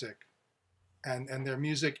creative music, and their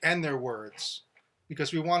music and their words,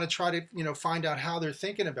 because we want to try to find out how they're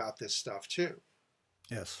thinking about this stuff too.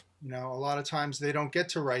 Yes. A lot of times they don't get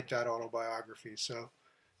to write that autobiography, so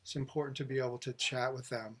it's important to be able to chat with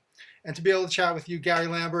them, and to be able to chat with you, Gary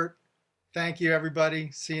Lambert. Thank you, everybody.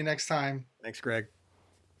 See you next time. Thanks, Greg.